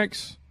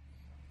 quarterbacks,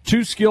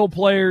 2 skill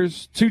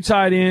players, 2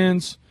 tight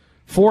ends,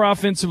 4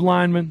 offensive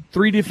linemen,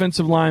 3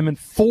 defensive linemen,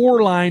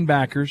 4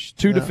 linebackers,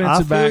 2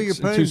 defensive backs,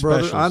 and 2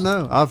 specialists. I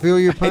know. I feel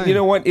your pain. And you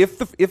know what? If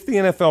the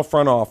NFL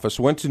front office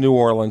went to New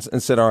Orleans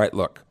and said, all right,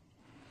 look,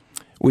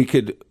 we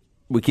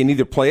can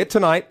either play it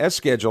tonight as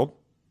scheduled,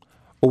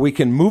 or we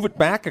can move it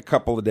back a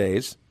couple of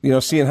days,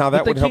 seeing how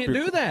that would help. They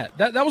can't do that.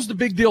 That was the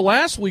big deal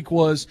last week,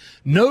 was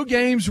no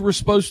games were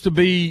supposed to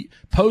be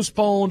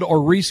postponed or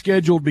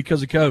rescheduled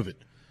because of COVID.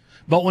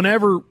 But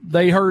whenever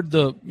they heard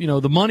the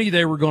money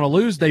they were going to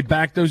lose, they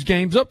backed those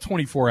games up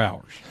 24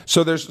 hours.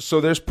 So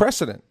there's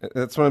precedent.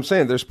 That's what I'm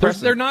saying. There's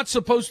precedent. They're not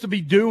supposed to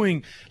be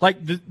doing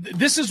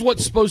this is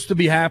what's supposed to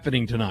be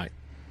happening tonight.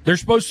 They're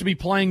supposed to be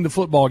playing the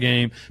football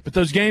game, but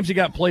those games that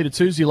got played at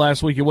Tuesday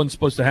last week, it wasn't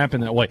supposed to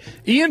happen that way.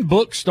 Ian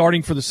Book's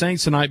starting for the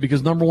Saints tonight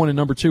because number 1 and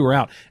number 2 are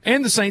out.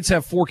 And the Saints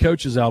have 4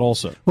 coaches out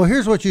also. Well,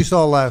 here's what you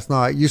saw last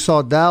night. You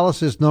saw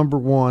Dallas's number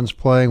 1s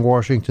playing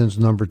Washington's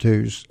number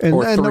 2s and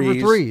number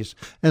 3s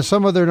and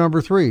some of their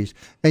number 3s.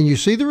 And you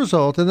see the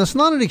result, and it's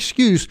not an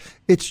excuse.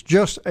 It's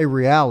just a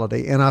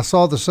reality. And I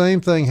saw the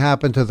same thing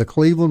happen to the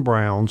Cleveland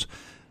Browns.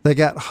 They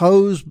got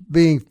hosed,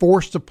 being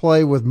forced to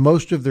play with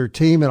most of their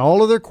team and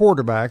all of their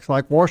quarterbacks,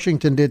 like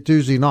Washington did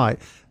Tuesday night.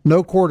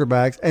 No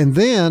quarterbacks. And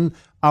then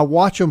I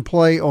watch them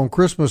play on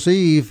Christmas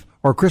Eve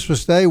or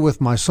Christmas Day with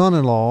my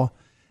son-in-law,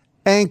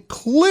 and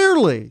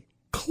clearly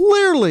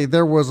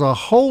there was a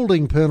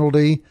holding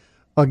penalty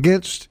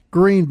against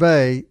Green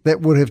Bay that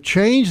would have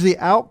changed the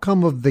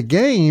outcome of the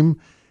game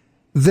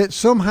that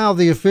somehow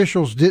the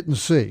officials didn't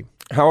see.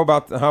 How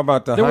about the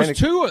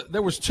Heineken?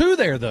 There was 2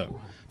 there, though.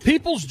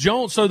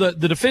 Peoples-Jones, so the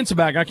defensive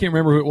back, I can't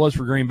remember who it was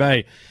for Green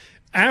Bay,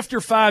 after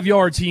 5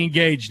 yards, he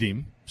engaged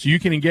him. So you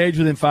can engage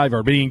within 5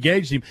 yards, but he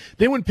engaged him.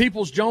 Then when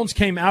Peoples-Jones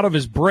came out of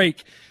his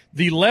break,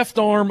 the left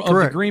arm of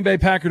the Green Bay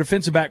Packer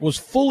defensive back was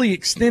fully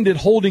extended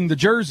holding the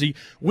jersey,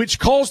 which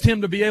caused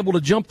him to be able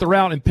to jump the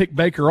route and pick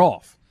Baker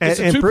off.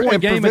 It's a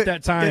 2-point game at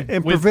that time.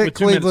 And prevent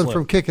Cleveland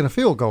from kicking a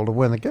field goal to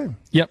win the game.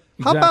 Yep,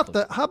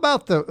 exactly. How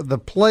about the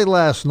play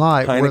last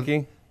night?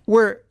 Heineke?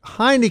 Where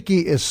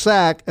Heineke is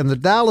sacked and the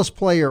Dallas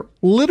player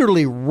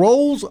literally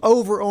rolls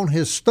over on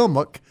his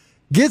stomach,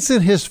 gets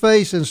in his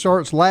face and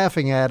starts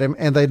laughing at him,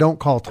 and they don't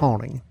call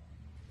taunting.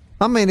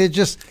 I mean, I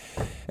just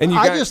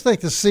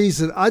think the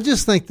season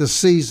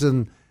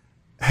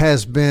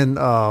has been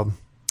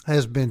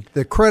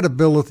the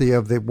credibility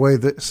of the way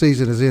the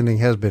season is ending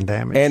has been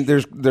damaged. And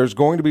there's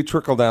going to be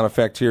trickle-down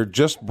effect here,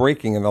 just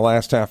breaking in the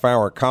last half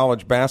hour.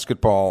 College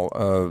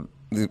basketball,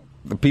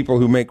 the people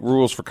who make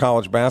rules for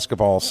college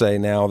basketball say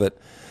now that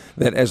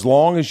that as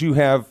long as you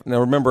have, now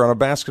remember on a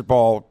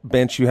basketball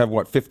bench you have,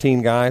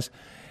 15 guys?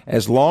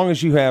 As long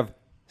as you have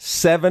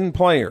 7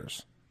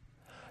 players,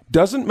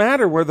 doesn't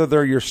matter whether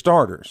they're your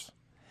starters.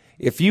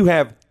 If you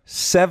have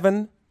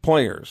 7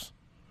 players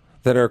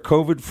that are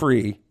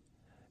COVID-free,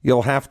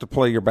 you'll have to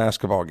play your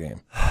basketball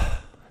game.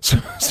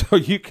 So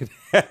you could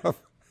have,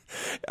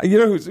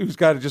 who's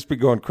got to just be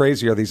going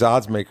crazy are these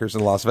odds makers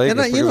in Las Vegas.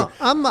 And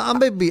I'm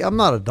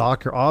not a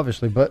doctor,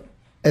 obviously, but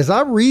as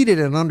I read it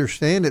and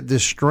understand it,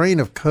 this strain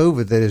of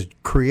COVID that is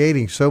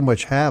creating so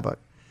much havoc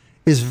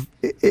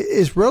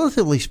is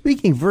relatively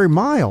speaking very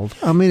mild.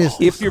 I mean,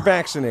 if you're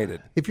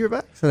vaccinated,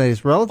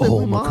 it's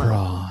relatively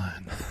mild.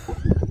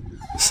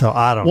 So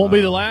I don't know. Won't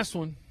be the last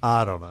one.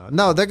 I don't know.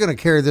 No, they're going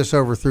to carry this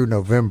over through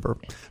November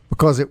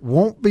because it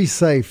won't be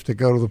safe to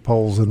go to the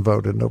polls and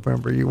vote in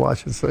November. You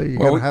watch and see. You're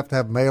going to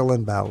have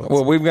mail-in ballots.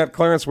 Well, we've got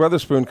Clarence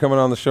Weatherspoon coming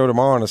on the show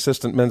tomorrow, an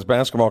assistant men's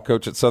basketball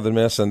coach at Southern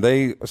Miss, and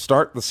they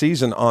start the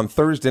season on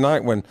Thursday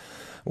night when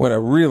a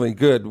really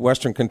good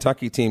Western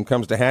Kentucky team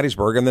comes to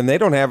Hattiesburg, and then they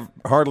don't have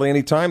hardly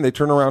any time. They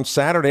turn around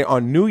Saturday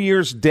on New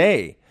Year's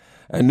Day,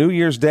 a New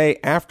Year's Day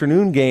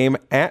afternoon game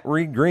at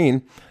Reed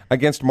Green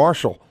against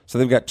Marshall. So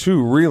they've got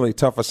 2 really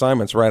tough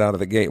assignments right out of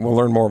the gate. We'll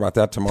learn more about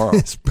that tomorrow.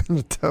 It's been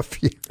a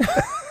tough year.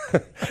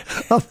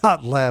 I'm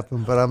not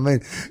laughing, but I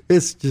mean,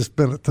 it's just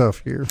been a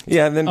tough year.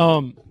 Yeah, and then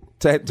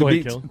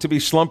to be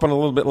slumping a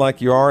little bit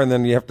like you are, and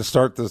then you have to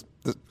start the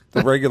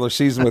regular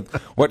season with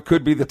what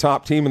could be the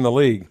top team in the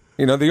league.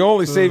 The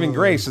only saving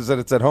grace is that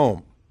it's at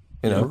home.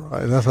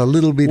 Right, that's a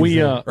little bit.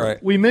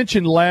 We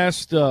mentioned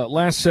last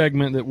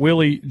segment that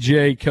Willie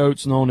J.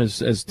 Coates, known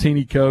as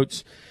Teeny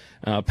Coates,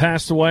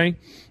 passed away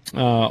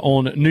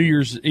on New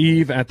Year's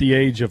Eve at the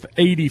age of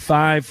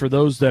 85. For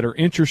those that are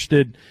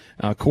interested,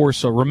 of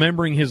course,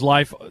 remembering his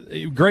life,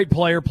 great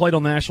player, played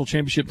on the national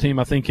championship team,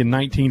 I think, in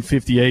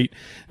 1958,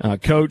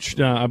 coached,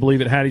 I believe,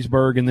 at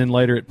Hattiesburg and then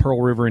later at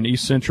Pearl River and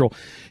East Central.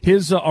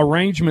 His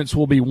arrangements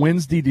will be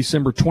Wednesday,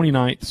 December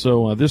 29th,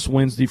 so this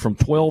Wednesday from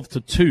 12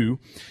 to 2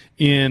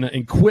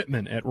 in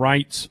Quitman at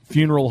Wright's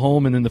Funeral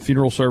Home, and then the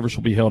funeral service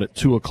will be held at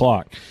 2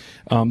 o'clock.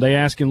 They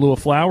ask in lieu of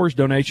flowers,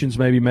 donations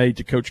may be made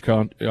to Coach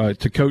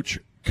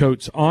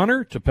Coates'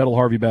 honor to Petal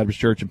Harvey Baptist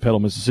Church in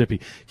Petal,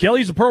 Mississippi.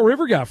 Kelly's a Pearl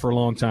River guy for a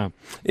long time.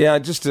 Yeah,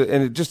 just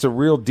a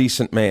real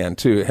decent man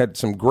too. Had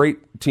some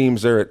great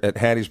teams there at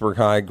Hattiesburg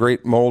High.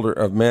 Great molder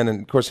of men,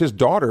 and of course his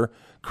daughter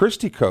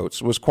Christy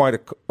Coates was quite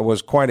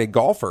a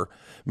golfer.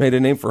 Made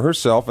a name for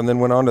herself, and then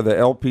went on to the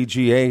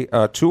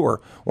LPGA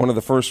tour. One of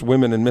the first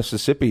women in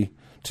Mississippi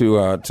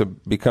to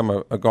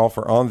become a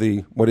golfer on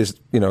the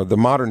the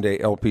modern day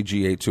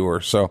LPGA tour.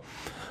 So.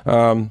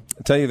 I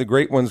tell you, the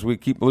great ones, we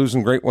keep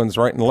losing great ones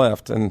right and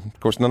left, and of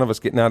course none of us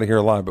getting out of here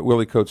alive, but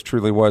Willie Coates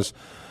truly was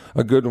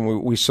a good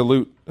one. We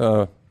salute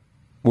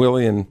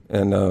Willie and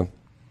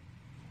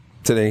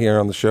today here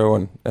on the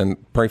show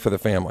and pray for the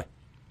family.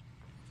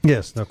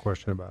 Yes, no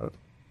question about it.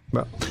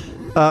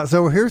 Well,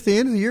 so we're here at the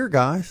end of the year,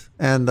 guys,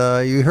 and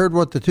you heard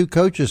what the 2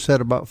 coaches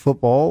said about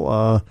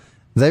football.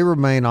 They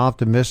remain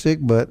optimistic,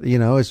 but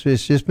it's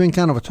just been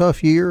kind of a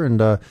tough year,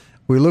 and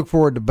we look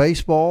forward to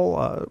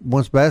baseball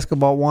once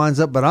basketball winds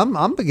up. But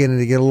I'm beginning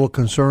to get a little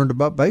concerned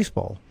about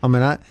baseball. I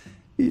mean,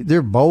 there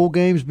are bowl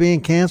games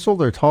being canceled.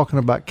 They're talking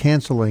about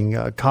canceling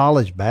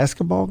college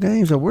basketball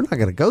games. So we're not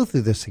going to go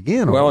through this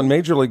again. Well, in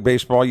Major League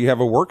Baseball, you have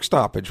a work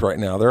stoppage right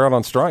now. They're out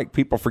on strike.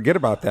 People forget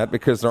about that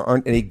because there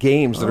aren't any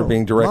games that are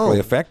being directly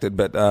affected.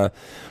 But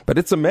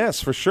it's a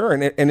mess for sure.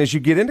 And as you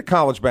get into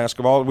college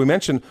basketball, we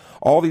mentioned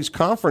all these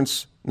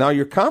conference. Now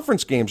your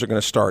conference games are going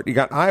to start. You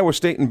got Iowa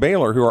State and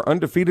Baylor, who are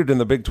undefeated in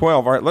the Big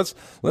 12. All right, let's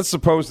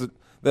suppose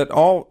that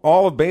all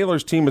of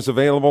Baylor's team is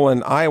available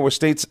and Iowa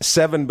State's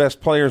 7 best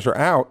players are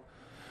out,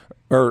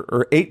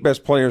 or 8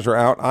 best players are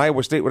out.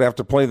 Iowa State would have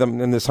to play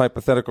them in this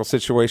hypothetical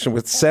situation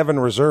with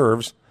 7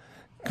 reserves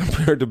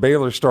compared to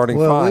Baylor starting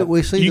 5.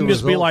 We see you can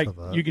just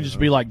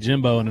be like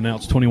Jimbo and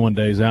announce 21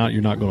 days out.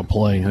 You're not going to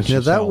play.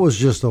 That was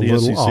just a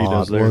little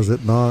odd, was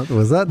it not?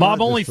 Was that Bob?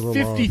 Not only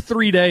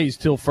 53 days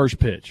till first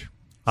pitch.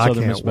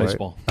 Southern Miss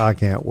baseball. I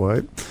can't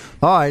wait.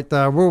 All right,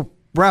 we'll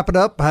wrap it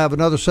up. Have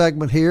another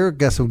segment here.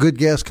 Got some good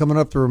guests coming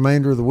up the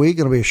remainder of the week.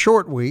 It'll be a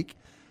short week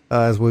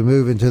as we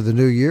move into the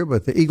new year,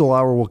 but the Eagle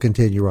Hour will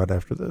continue right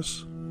after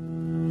this.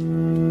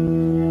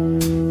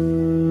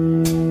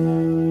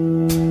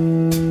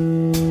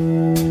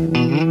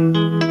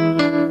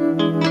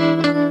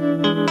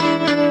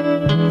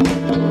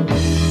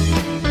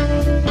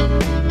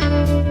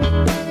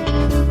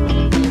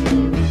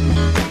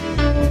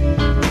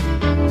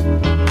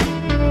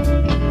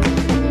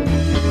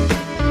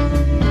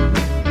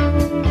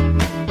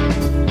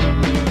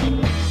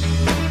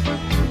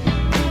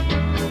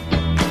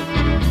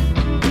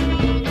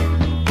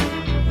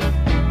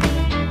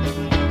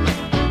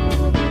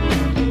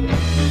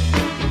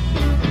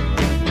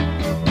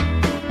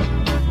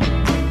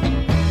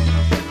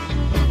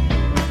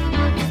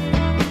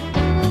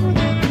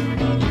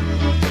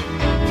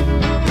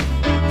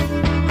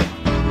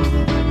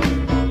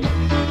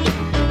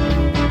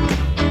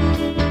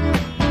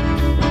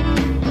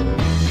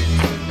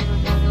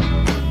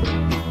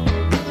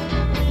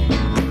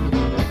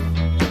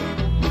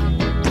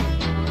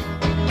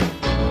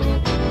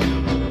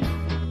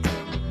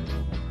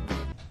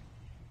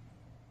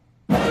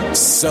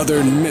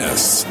 Southern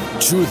Miss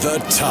to the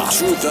top.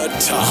 To the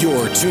top.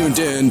 You're tuned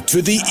in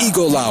to the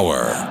Eagle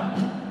Hour.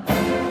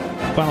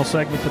 Final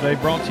segment today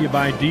brought to you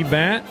by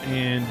DBAT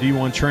and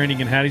D1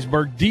 Training in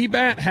Hattiesburg.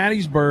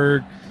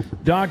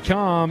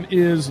 DBATHattiesburg.com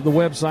is the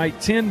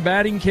website. 10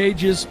 batting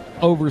cages,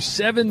 over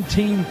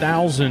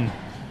 17,000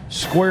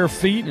 square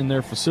feet in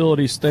their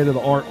facility,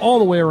 state-of-the-art, all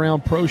the way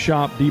around. Pro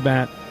Shop,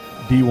 DBAT,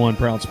 D1,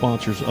 proud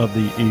sponsors of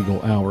the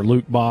Eagle Hour.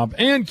 Luke, Bob,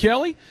 and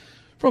Kelly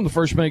from the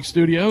First Bank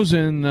Studios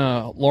in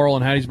Laurel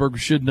and Hattiesburg. We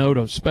should note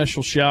a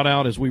special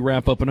shout-out as we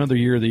wrap up another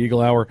year of the Eagle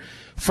Hour.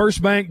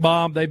 First Bank,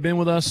 Bob, they've been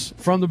with us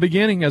from the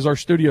beginning as our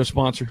studio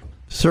sponsor.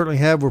 Certainly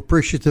have. We're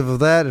appreciative of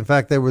that. In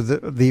fact, they were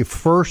the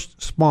first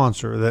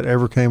sponsor that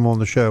ever came on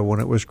the show when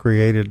it was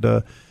created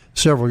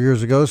several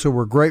years ago, so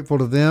we're grateful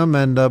to them.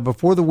 And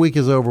before the week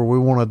is over, we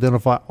want to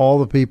identify all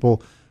the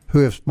people who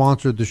have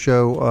sponsored the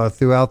show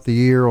throughout the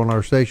year on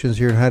our stations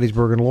here in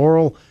Hattiesburg and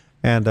Laurel.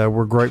 And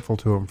we're grateful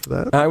to him for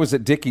that. I was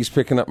at Dickey's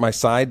picking up my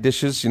side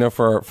dishes,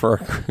 for our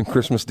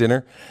Christmas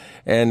dinner,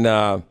 and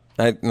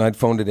I'd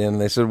phoned it in.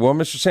 And they said, "Well,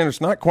 Mr. Sanders,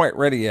 not quite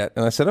ready yet."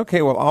 And I said,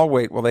 "Okay, well, I'll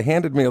wait." Well, they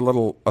handed me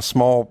a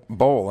small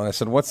bowl, and I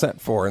said, "What's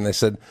that for?" And they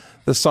said,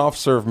 "The soft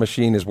serve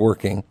machine is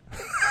working."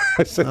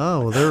 I said,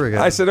 "Oh, well, there we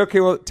go." I said,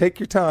 "Okay, well,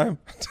 take your time."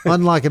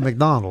 Unlike at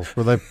McDonald's,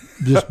 where they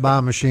just buy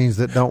machines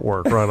that don't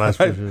work, right? I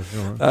said,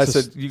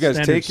 "You guys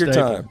take your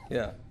time."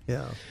 Yeah.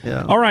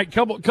 Yeah. All right,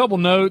 couple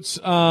notes.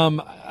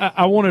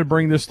 I wanted to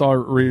bring this to our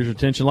readers'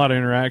 attention. A lot of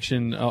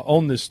interaction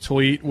on this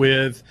tweet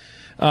with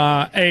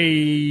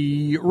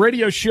a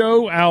radio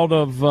show out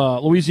of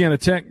Louisiana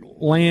Tech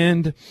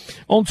land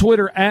on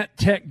Twitter at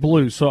Tech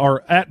Blue,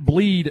 or at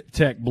Bleed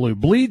Tech Blue.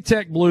 Bleed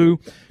Tech Blue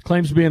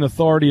claims to be an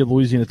authority of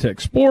Louisiana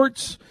Tech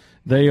sports.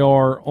 They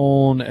are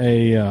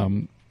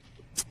on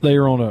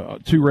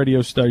two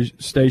radio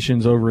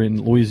stations over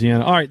in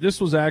Louisiana. All right,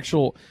 this was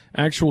actual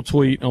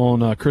tweet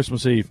on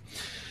Christmas Eve,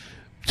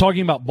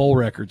 talking about bowl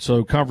records.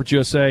 So Conference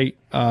USA,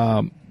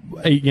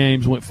 8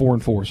 games, went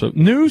 4-4. So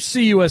new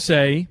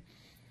CUSA,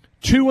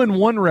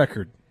 2-1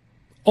 record.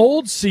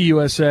 Old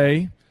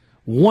CUSA,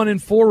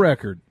 1-4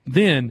 record.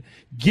 Then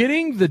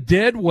getting the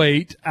dead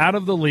weight out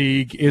of the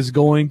league is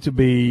going to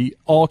be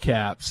all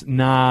caps.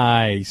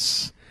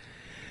 Nice.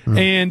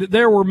 And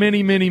there were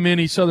many, many,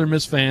 many Southern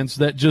Miss fans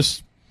that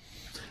just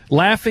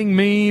laughing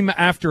meme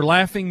after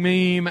laughing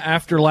meme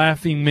after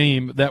laughing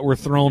meme that were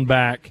thrown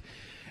back.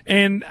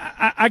 And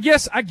I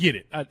guess I get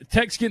it.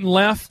 Tech's getting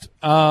left.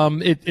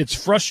 It's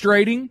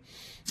frustrating.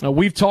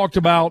 We've talked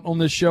about on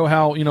this show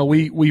how,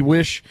 we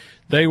wish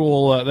they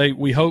will,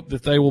 we hope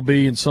that they will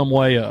be in some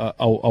way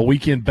a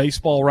weekend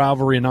baseball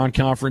rivalry, a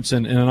non-conference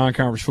and a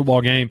non-conference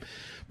football game.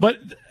 But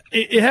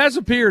it has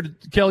appeared,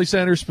 Kelly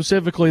Sanders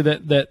specifically,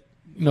 that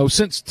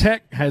since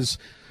Tech has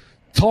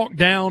talked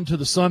down to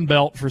the Sun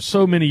Belt for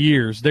so many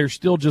years, they're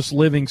still just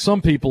living. Some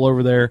people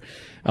over there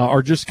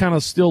are just kind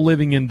of still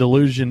living in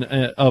delusion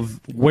of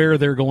where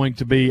they're going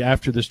to be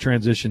after this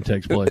transition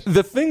takes place.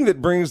 The thing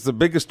that brings the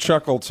biggest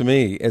chuckle to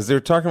me is they're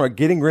talking about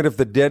getting rid of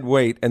the dead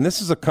weight, and this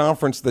is a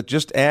conference that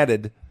just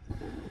added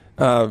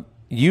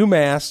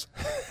UMass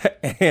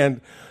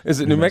and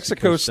New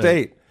Mexico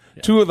State.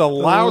 Yeah. Two of the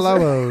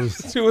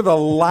lousiest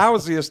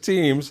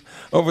teams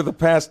over the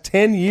past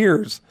 10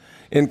 years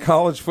in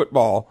college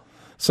football.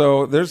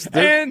 So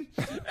and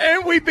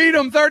we beat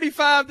them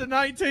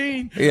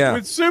 35-19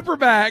 with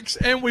superbacks,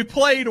 and we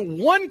played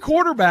one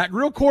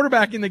real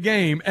quarterback in the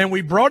game, and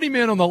we brought him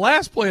in on the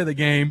last play of the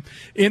game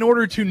in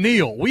order to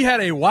kneel. We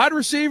had a wide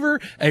receiver,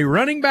 a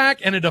running back,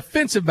 and a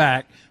defensive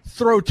back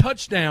throw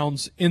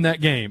touchdowns in that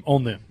game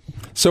on them.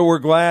 So we're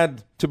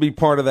glad to be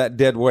part of that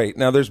dead weight.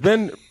 Now, there's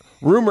been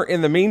rumor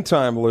in the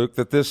meantime, Luke,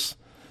 that this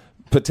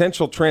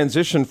potential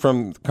transition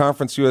from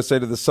Conference USA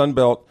to the Sun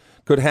Belt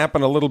could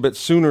happen a little bit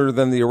sooner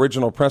than the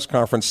original press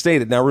conference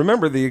stated. Now,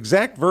 remember, the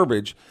exact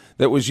verbiage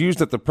that was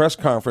used at the press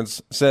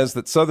conference says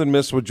that Southern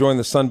Miss would join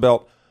the Sun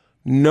Belt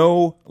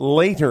no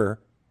later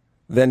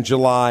than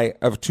July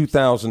of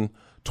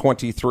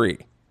 2023.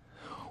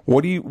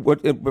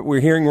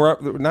 We're hearing,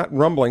 not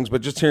rumblings,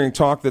 but just hearing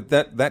talk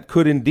that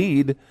could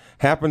indeed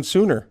happen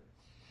sooner.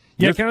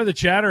 Yeah, kind of the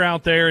chatter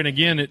out there, and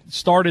again, it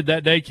started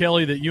that day,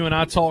 Kelly, that you and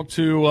I talked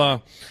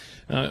to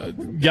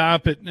guy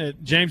up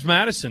at James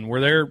Madison,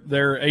 where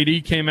their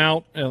AD came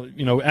out,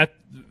 at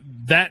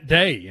that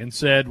day and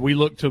said, we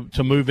look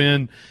to move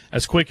in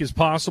as quick as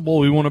possible.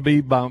 We want to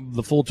be by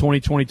the full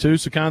 2022.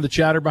 So kind of the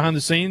chatter behind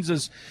the scenes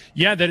is,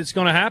 that it's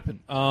going to happen.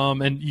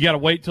 And you got to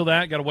wait till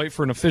that, got to wait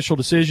for an official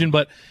decision,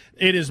 but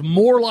it is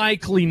more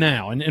likely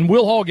now. And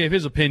Will Hall gave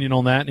his opinion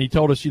on that, and he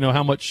told us,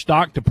 how much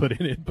stock to put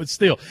in it. But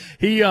still,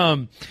 he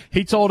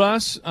told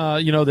us,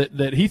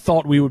 that he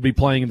thought we would be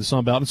playing in the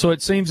Sun Belt. And so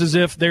it seems as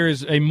if there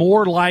is a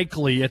more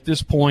likely at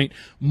this point,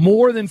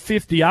 more than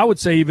 50, I would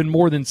say even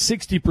more than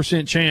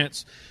 60%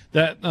 chance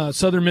that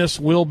Southern Miss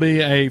will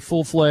be a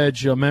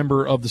full-fledged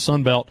member of the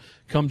Sun Belt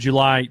come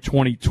July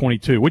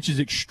 2022, which is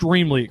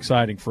extremely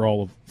exciting for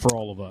all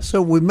of us.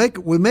 So we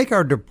make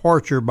our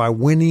departure by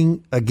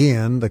winning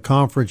again the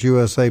Conference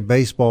USA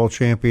Baseball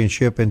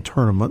Championship and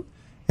tournament,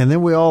 and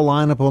then we all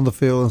line up on the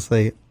field and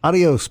say,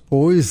 "Adios,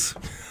 boys.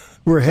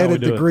 We're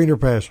headed to greener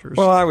pastures."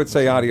 Well, I would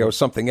say adios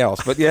something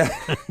else, but yeah.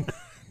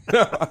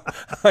 No,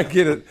 I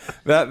get it.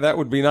 That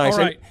would be nice. All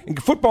right.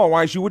 And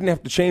football-wise, you wouldn't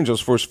have to change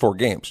those first 4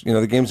 games.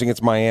 The games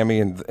against Miami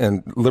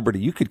and Liberty,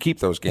 you could keep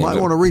those games. Might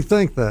want to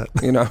rethink that.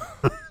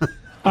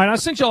 All right, I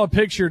sent y'all a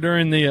picture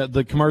during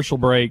the commercial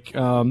break.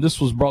 This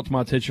was brought to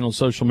my attention on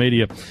social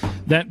media.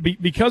 That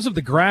because of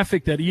the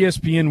graphic that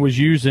ESPN was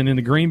using in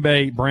the Green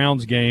Bay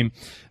Browns game,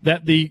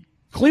 that the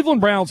Cleveland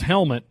Browns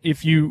helmet,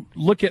 if you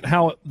look at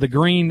how the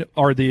green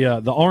or the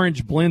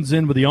orange blends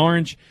in with the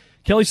orange,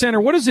 Kelly Sander,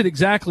 what does it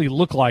exactly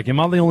look like? Am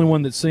I the only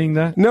one that's seeing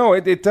that? No,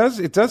 it does.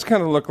 It does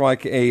kind of look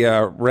like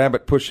a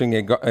rabbit pushing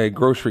a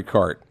grocery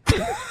cart.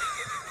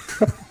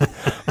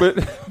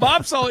 But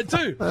Bob saw it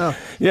too.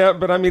 Yeah,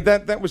 but I mean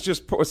that was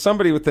just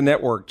somebody with the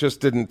network just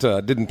didn't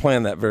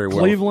plan that very well.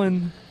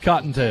 Cleveland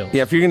Cottontails.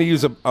 Yeah, if you're going to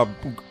use a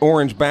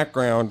orange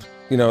background,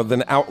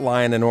 then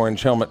outline an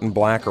orange helmet in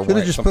black or white. Should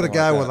have just put a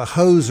guy with a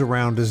hose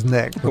around his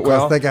neck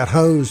because they got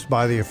hosed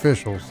by the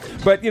officials.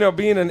 But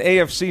being an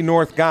AFC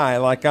North guy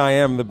like I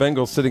am, the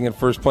Bengals sitting in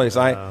first place,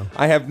 I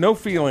have no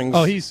feelings.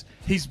 Oh, he's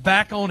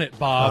back on it,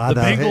 Bob.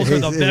 The Bengals are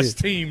the best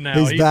team now.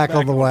 He's back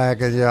on the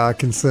wagon. Yeah, I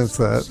can sense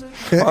that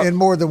in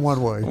more than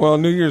one way. Well,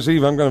 New Year's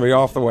Eve, I'm going to be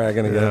off the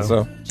wagon again. Yeah.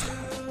 So,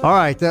 all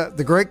right,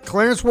 the great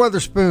Clarence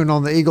Weatherspoon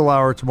on the Eagle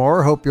Hour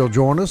tomorrow. Hope you'll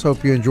join us.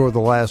 Hope you enjoy the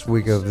last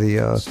week of the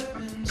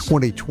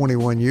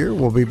 2021 year.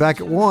 We'll be back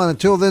at 1.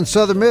 Until then,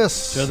 Southern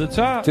Miss. To the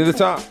top. To the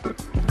top. I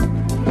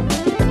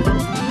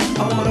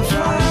want to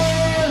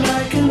fly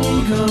like an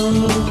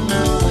eagle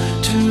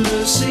to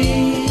the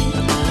sea.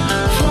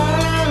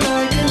 Fly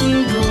like an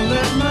eagle,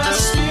 let my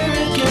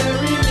spirit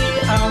carry me.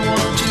 I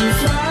want to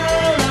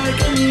fly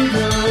like an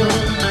eagle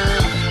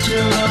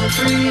till I'm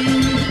free.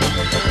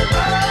 I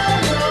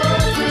go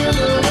through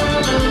the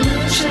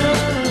revolution.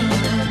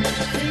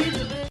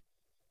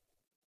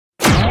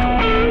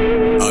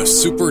 A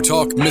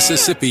SuperTalk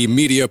Mississippi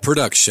media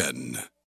production.